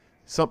candidates.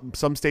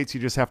 Some states you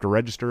just have to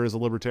register as a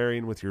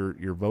libertarian with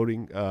your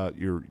voting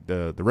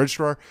the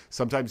registrar.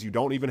 Sometimes you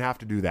don't even have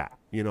to do that.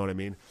 You know what I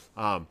mean?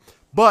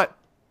 But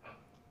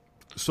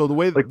so the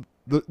way the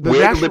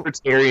where the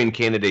libertarian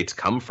candidates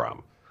come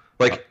from,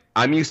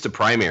 I'm used to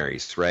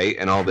primaries, right,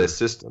 and all this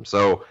system.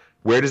 So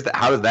How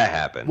does that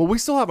happen? Well, we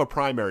still have a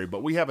primary,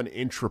 but we have an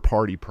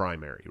intra-party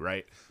primary,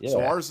 right? Yeah.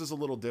 So ours is a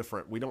little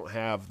different. We don't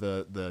have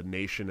the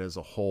nation as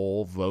a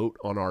whole vote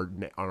on our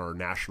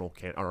national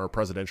on our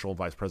presidential and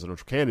vice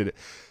presidential candidate.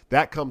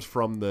 That comes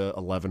from the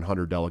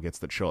 1,100 delegates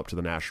that show up to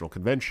the national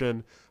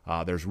convention.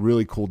 There's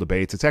really cool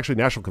debates. It's actually,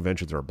 national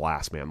conventions are a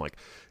blast, man. Like,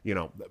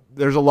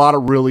 there's a lot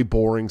of really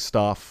boring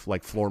stuff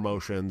like floor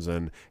motions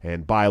and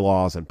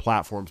bylaws and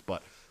platforms,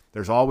 but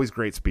there's always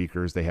great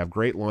speakers. They have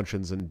great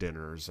luncheons and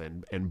dinners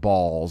and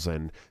balls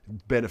and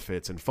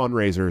benefits and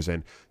fundraisers.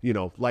 And,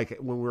 like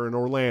when we were in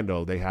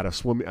Orlando, they had a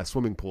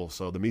swimming pool.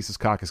 So the Mises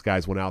Caucus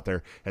guys went out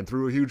there and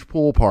threw a huge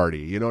pool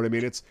party. You know what I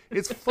mean? It's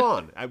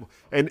fun.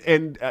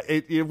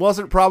 It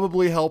wasn't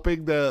probably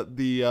helping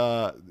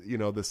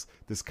this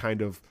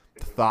kind of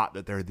thought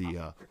that they're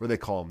what do they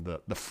call them?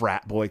 The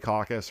frat boy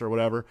caucus or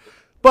whatever.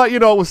 But,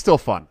 it was still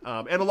fun.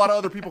 And a lot of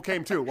other people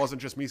came, too. It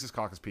wasn't just Mises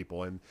Caucus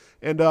people. And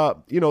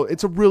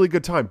it's a really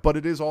good time. But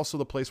it is also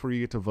the place where you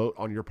get to vote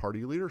on your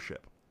party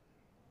leadership,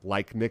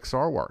 like Nick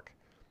Sarwark,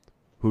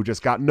 who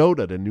just got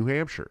noted in New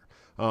Hampshire.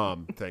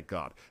 Thank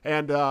God.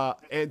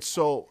 And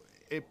so,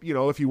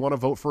 if you want to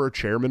vote for a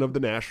chairman of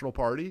the national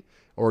party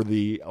or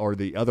the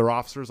other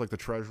officers like the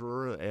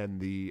treasurer and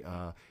the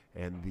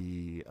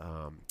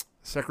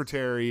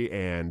secretary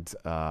and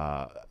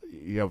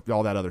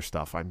all that other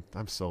stuff. I'm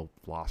so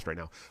lost right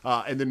now.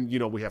 And then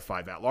we have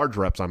 5 at-large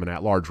reps. I'm an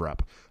at-large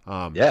rep.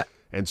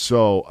 And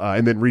so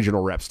and then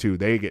regional reps too.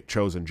 They get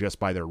chosen just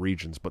by their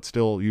regions, but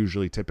still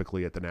usually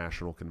typically at the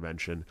national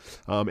convention.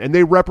 And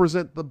they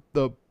represent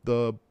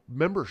the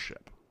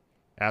membership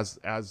as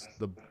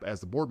the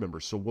board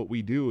members. So what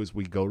we do is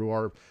we go to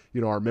our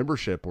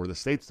membership or the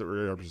states that we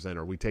represent,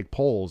 or we take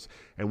polls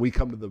and we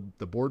come to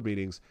the board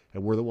meetings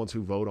and we're the ones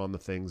who vote on the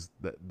things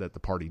that the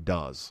party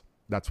does.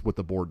 That's what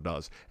the board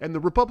does. And the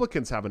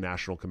Republicans have a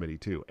national committee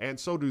too. And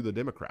so do the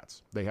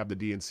Democrats. They have the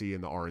DNC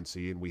and the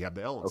RNC, and we have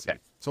the LNC. Okay.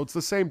 So it's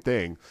the same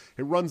thing.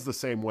 It runs the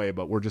same way,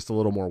 but we're just a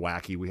little more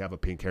wacky. We have a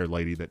pink-haired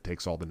lady that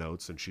takes all the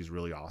notes, and she's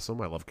really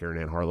awesome. I love Karen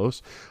Ann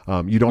Harlos.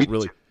 You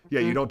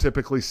don't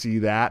typically see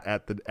that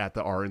at the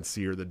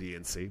RNC or the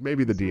DNC.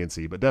 Maybe the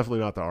DNC, but definitely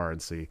not the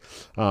RNC.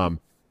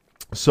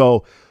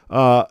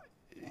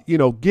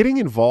 Getting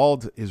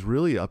involved is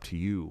really up to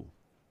you,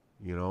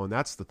 and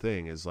that's the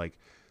thing is like,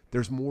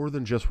 there's more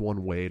than just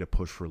one way to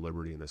push for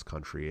liberty in this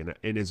country. And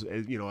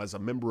as a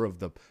member of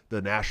the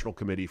National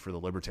Committee for the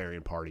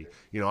Libertarian Party,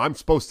 I'm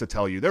supposed to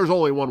tell you there's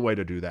only one way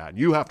to do that.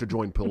 You have to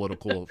join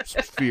political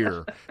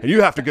sphere and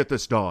you have to get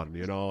this done,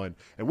 and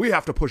we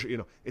have to push it.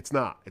 It's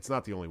not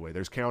the only way.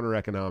 There's counter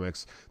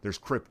economics. There's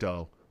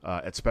crypto.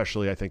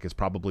 Especially, I think is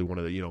probably one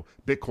of the,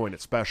 Bitcoin,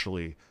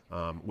 especially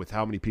with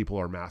how many people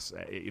are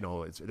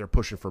they're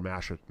pushing for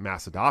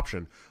mass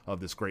adoption of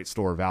this great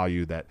store of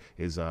value that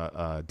is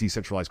a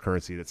decentralized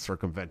currency that's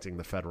circumventing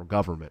the federal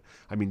government.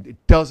 I mean, it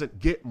doesn't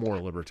get more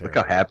libertarian.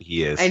 Look how happy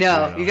he is. I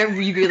know.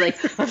 You'd be like,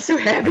 I'm so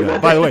happy. Yeah.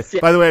 By the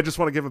way, I just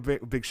want to give a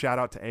big shout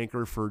out to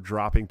Anchor for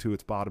dropping to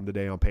its bottom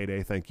today on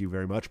payday. Thank you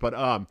very much.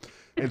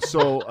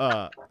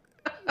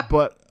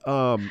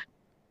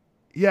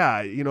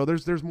 Yeah,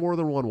 there's more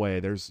than one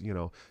way. There's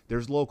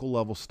local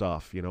level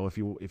stuff. If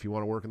you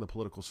want to work in the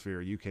political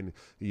sphere, you can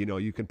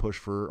push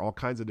for all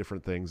kinds of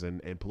different things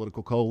and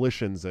political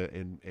coalitions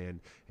and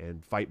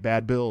fight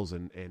bad bills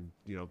and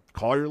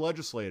call your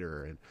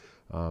legislator. And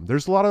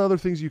there's a lot of other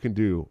things you can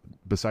do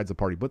besides the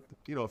party. But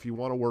if you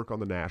want to work on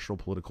the national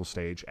political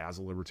stage as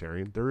a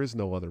libertarian, there is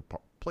no other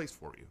place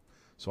for you.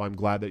 So I'm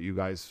glad that you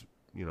guys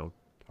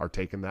are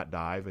taking that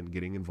dive and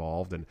getting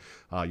involved, and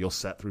you'll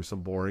set through some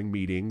boring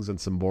meetings and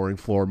some boring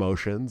floor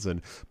motions,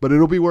 but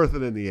it'll be worth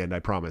it in the end. I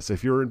promise.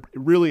 If you're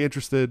really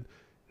interested,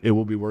 it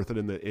will be worth it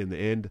in the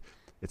end,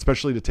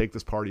 especially to take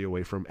this party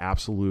away from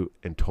absolute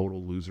and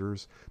total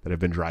losers that have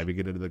been driving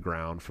it into the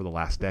ground for the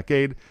last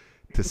decade,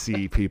 to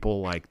see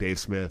people like Dave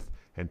Smith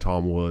and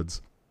Tom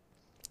Woods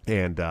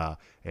and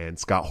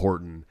Scott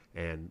Horton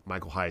and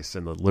Michael Heiss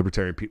and the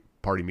Libertarian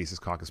Party Mises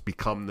Caucus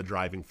become the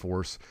driving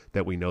force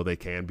that we know they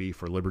can be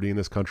for liberty in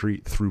this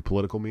country through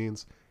political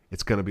means.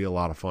 It's going to be a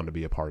lot of fun to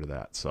be a part of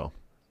that. So,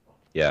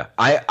 yeah,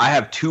 I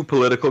have 2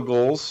 political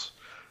goals.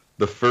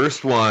 The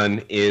first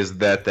one is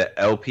that the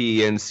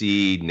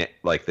LPNC,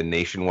 like the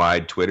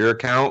nationwide Twitter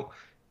account,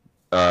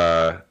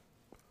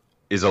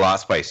 is a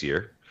lot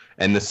spicier.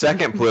 And the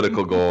second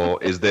political goal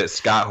is that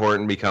Scott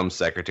Horton becomes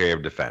Secretary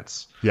of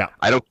Defense. Yeah.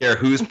 I don't care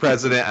who's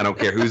president. I don't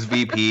care who's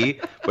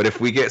VP. But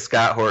if we get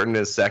Scott Horton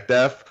as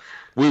SecDef,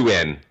 we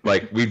win.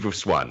 Like, we've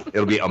just won.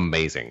 It'll be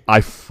amazing. I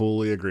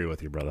fully agree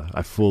with you, brother.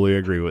 I fully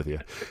agree with you.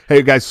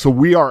 Hey, guys, so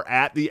we are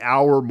at the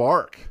hour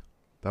mark.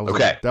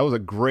 That was a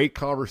great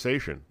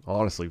conversation.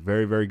 Honestly,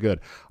 very, very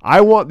good.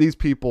 I want these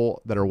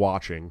people that are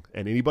watching,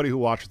 and anybody who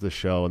watches this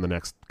show in the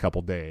next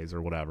couple days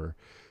or whatever,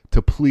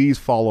 to please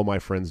follow my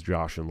friends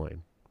Josh and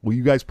Lane. Will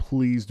you guys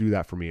please do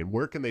that for me? And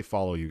where can they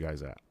follow you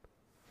guys at?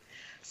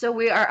 So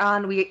we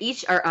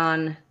each are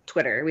on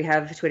Twitter. We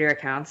have Twitter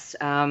accounts.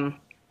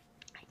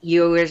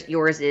 Yours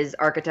is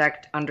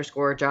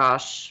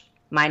architect_Josh.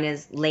 Mine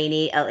is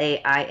Laney,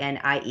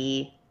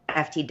 LAINIE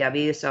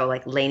FTW, so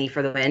like Laney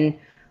for the win,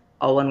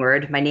 all one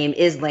word. My name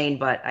is Lane,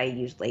 but I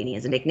use Laney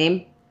as a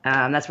nickname.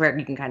 That's where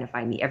you can kind of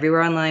find me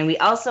everywhere online. We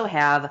also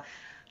have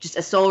just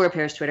a Soul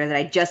Repairs Twitter that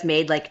I just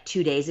made like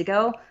 2 days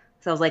ago.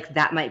 So I was like,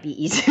 that might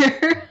be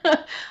easier.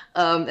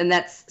 And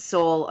that's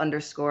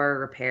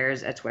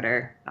soul_repairs at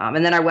Twitter.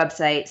 And then our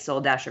website,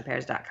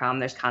 soul-repairs.com,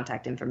 there's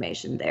contact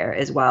information there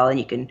as well. And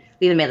we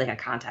even made like a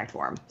contact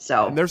form.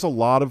 So and there is a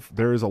lot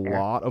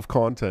of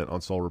content on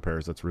Soul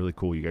Repairs that's really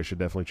cool. You guys should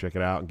definitely check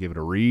it out and give it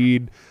a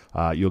read.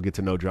 You'll get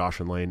to know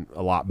Josh and Lane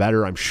a lot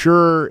better, I'm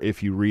sure,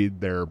 if you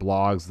read their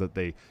blogs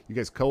that you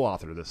guys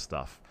co-author this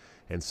stuff.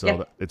 And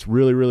so it's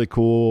really, really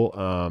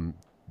cool.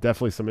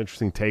 Definitely some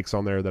interesting takes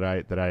on there that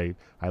I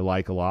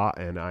like a lot,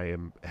 and I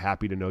am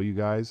happy to know you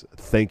guys.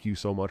 Thank you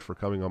so much for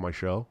coming on my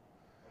show.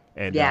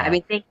 And I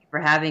mean, thank you for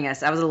having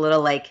us. I was a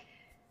little like,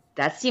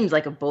 that seems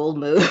like a bold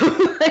move.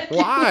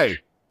 Why?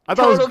 I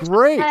thought it was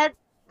great.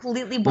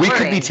 Completely boring. We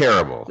could be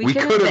terrible. We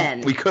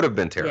could have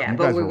been terrible. Yeah, you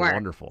but guys we were weren't.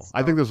 wonderful. So.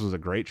 I think this was a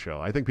great show.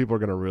 I think people are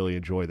going to really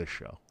enjoy this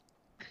show.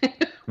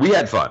 We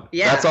had fun.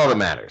 Yeah. That's all that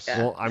matters. Yeah.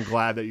 Well, I'm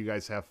glad that you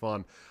guys have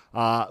fun.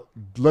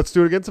 Let's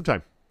do it again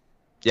sometime.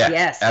 Yeah,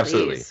 yes,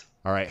 absolutely. Please.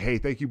 All right. Hey,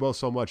 thank you both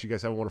so much. You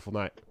guys have a wonderful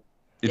night.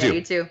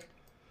 You too.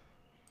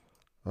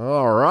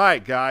 All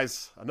right,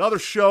 guys. Another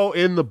show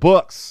in the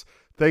books.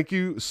 Thank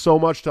you so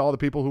much to all the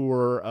people who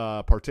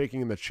were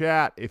partaking in the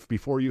chat. If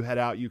before you head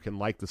out, you can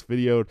like this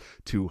video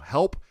to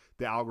help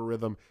the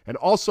algorithm. And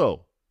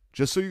also,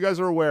 just so you guys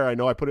are aware, I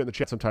know I put it in the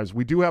chat sometimes,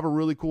 we do have a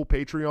really cool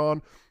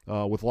Patreon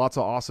with lots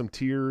of awesome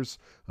tiers.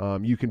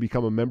 You can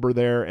become a member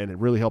there, and it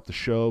really helped the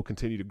show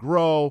continue to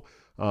grow.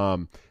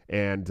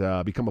 And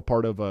become a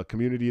part of a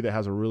community that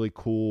has a really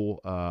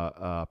cool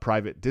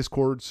private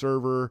Discord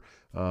server.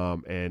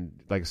 And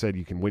like I said,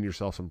 you can win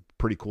yourself some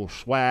pretty cool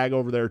swag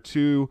over there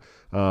too.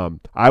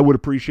 I would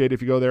appreciate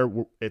if you go there.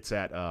 It's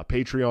at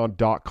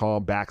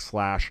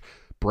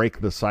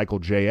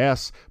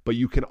patreon.com/BreakTheCycleJS. But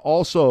you can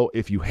also,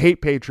 if you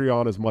hate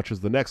Patreon as much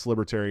as the next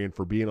libertarian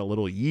for being a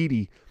little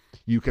yeedy,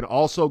 you can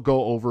also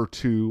go over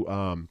to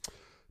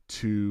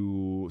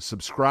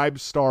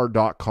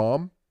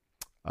subscribestar.com.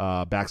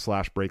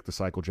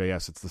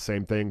 /BreakTheCycleJS. It's the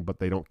same thing, but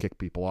they don't kick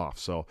people off.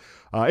 So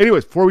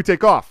anyways, before we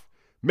take off,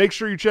 make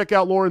sure you check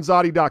out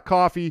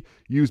lorenzotti.coffee.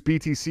 Use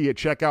BTC at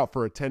checkout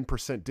for a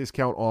 10%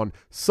 discount on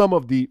some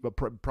of the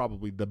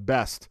probably the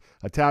best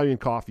Italian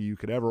coffee you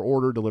could ever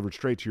order, delivered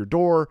straight to your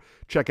door.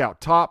 Check out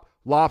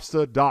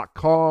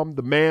toplobster.com.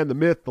 The man, the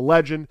myth, the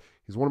legend.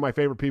 He's one of my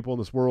favorite people in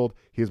this world.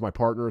 He is my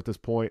partner at this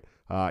point.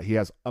 He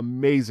has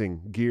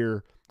amazing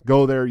gear.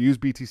 Go there, use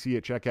BTC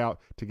at checkout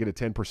to get a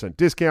 10%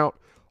 discount.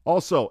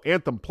 Also,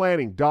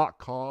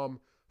 anthemplanning.com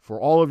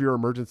for all of your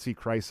emergency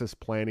crisis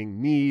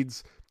planning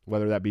needs,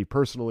 whether that be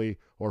personally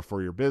or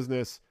for your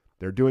business.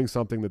 They're doing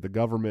something that the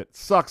government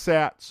sucks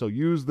at, so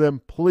use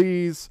them,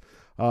 please.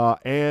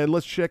 And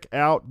let's check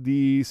out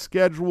the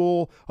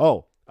schedule.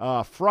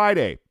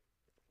 Friday,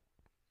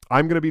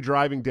 I'm going to be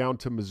driving down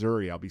to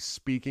Missouri. I'll be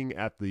speaking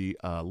at the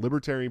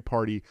Libertarian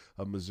Party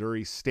of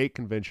Missouri State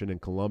Convention in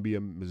Columbia,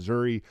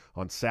 Missouri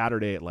on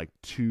Saturday at like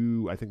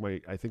 2. I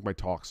think my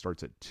talk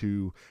starts at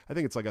 2. I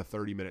think it's like a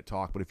 30-minute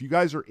talk. But if you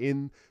guys are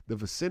in the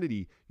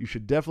vicinity, you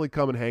should definitely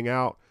come and hang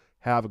out,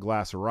 have a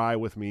glass of rye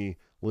with me,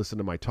 listen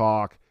to my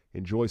talk,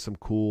 enjoy some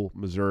cool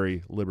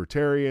Missouri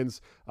libertarians.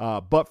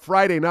 But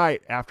Friday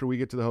night, after we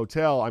get to the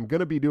hotel, I'm going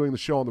to be doing the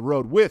show on the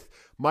road with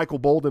Michael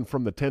Bolden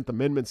from the 10th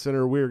Amendment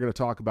Center. We're going to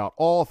talk about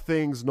all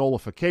things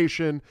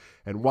nullification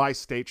and why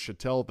states should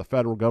tell the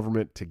federal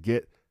government to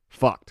get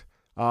fucked.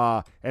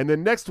 And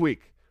then next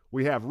week,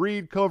 we have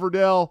Reed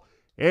Coverdell,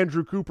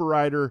 Andrew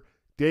Cooper-Ryder,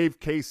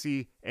 Dave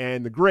Casey,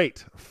 and the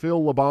great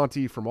Phil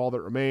Labonte from All That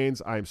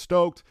Remains. I am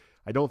stoked.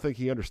 I don't think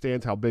he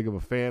understands how big of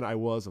a fan I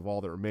was of All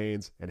That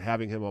Remains, and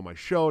having him on my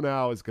show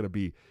now is going to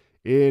be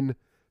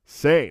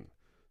insane.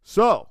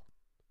 So,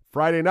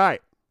 Friday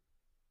night,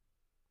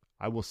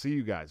 I will see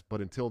you guys.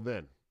 But until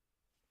then,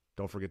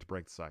 don't forget to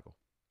break the cycle.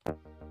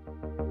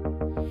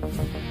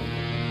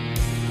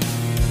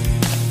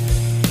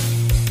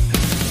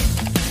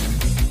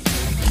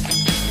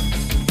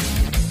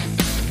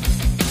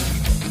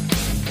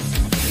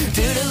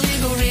 Due to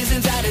legal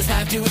reasons, I just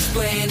have to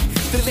explain.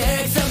 The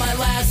lyrics of my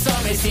last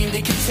song may seem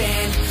to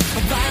contain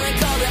a violent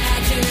call to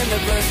action in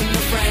the verse and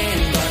refrain,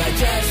 but I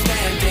just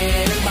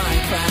landed in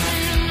Minecraft.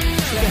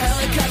 The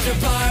helicopter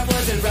part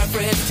was in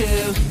reference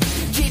to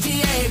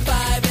GTA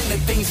 5 and the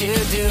things you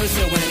do.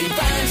 So any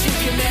violence you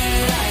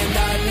commit, I am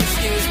not an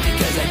excuse,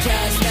 because I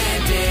just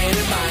landed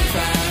in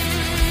Minecraft.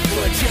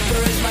 Well,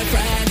 Chipper is my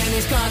friend and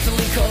he's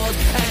constantly cold.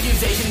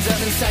 Accusations of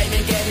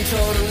incitement getting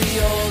totally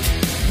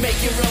old. Make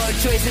your own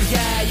choices,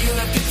 yeah, you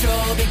have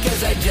control,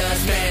 because I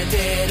just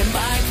landed in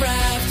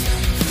Minecraft.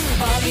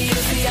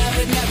 Obviously I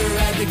would never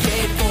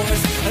advocate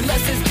force,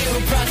 unless there's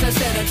due process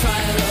and a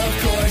trial, of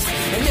course.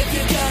 And if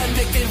you're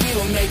convicted, we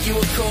will make you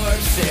a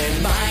corpse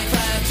in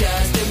Minecraft,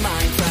 just in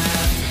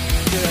Minecraft.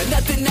 You're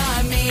nothing,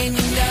 I mean,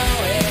 you know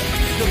it.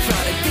 No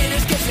product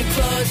theaters, get some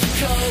clothes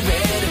for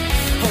COVID.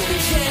 Holy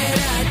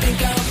shit, I think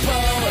I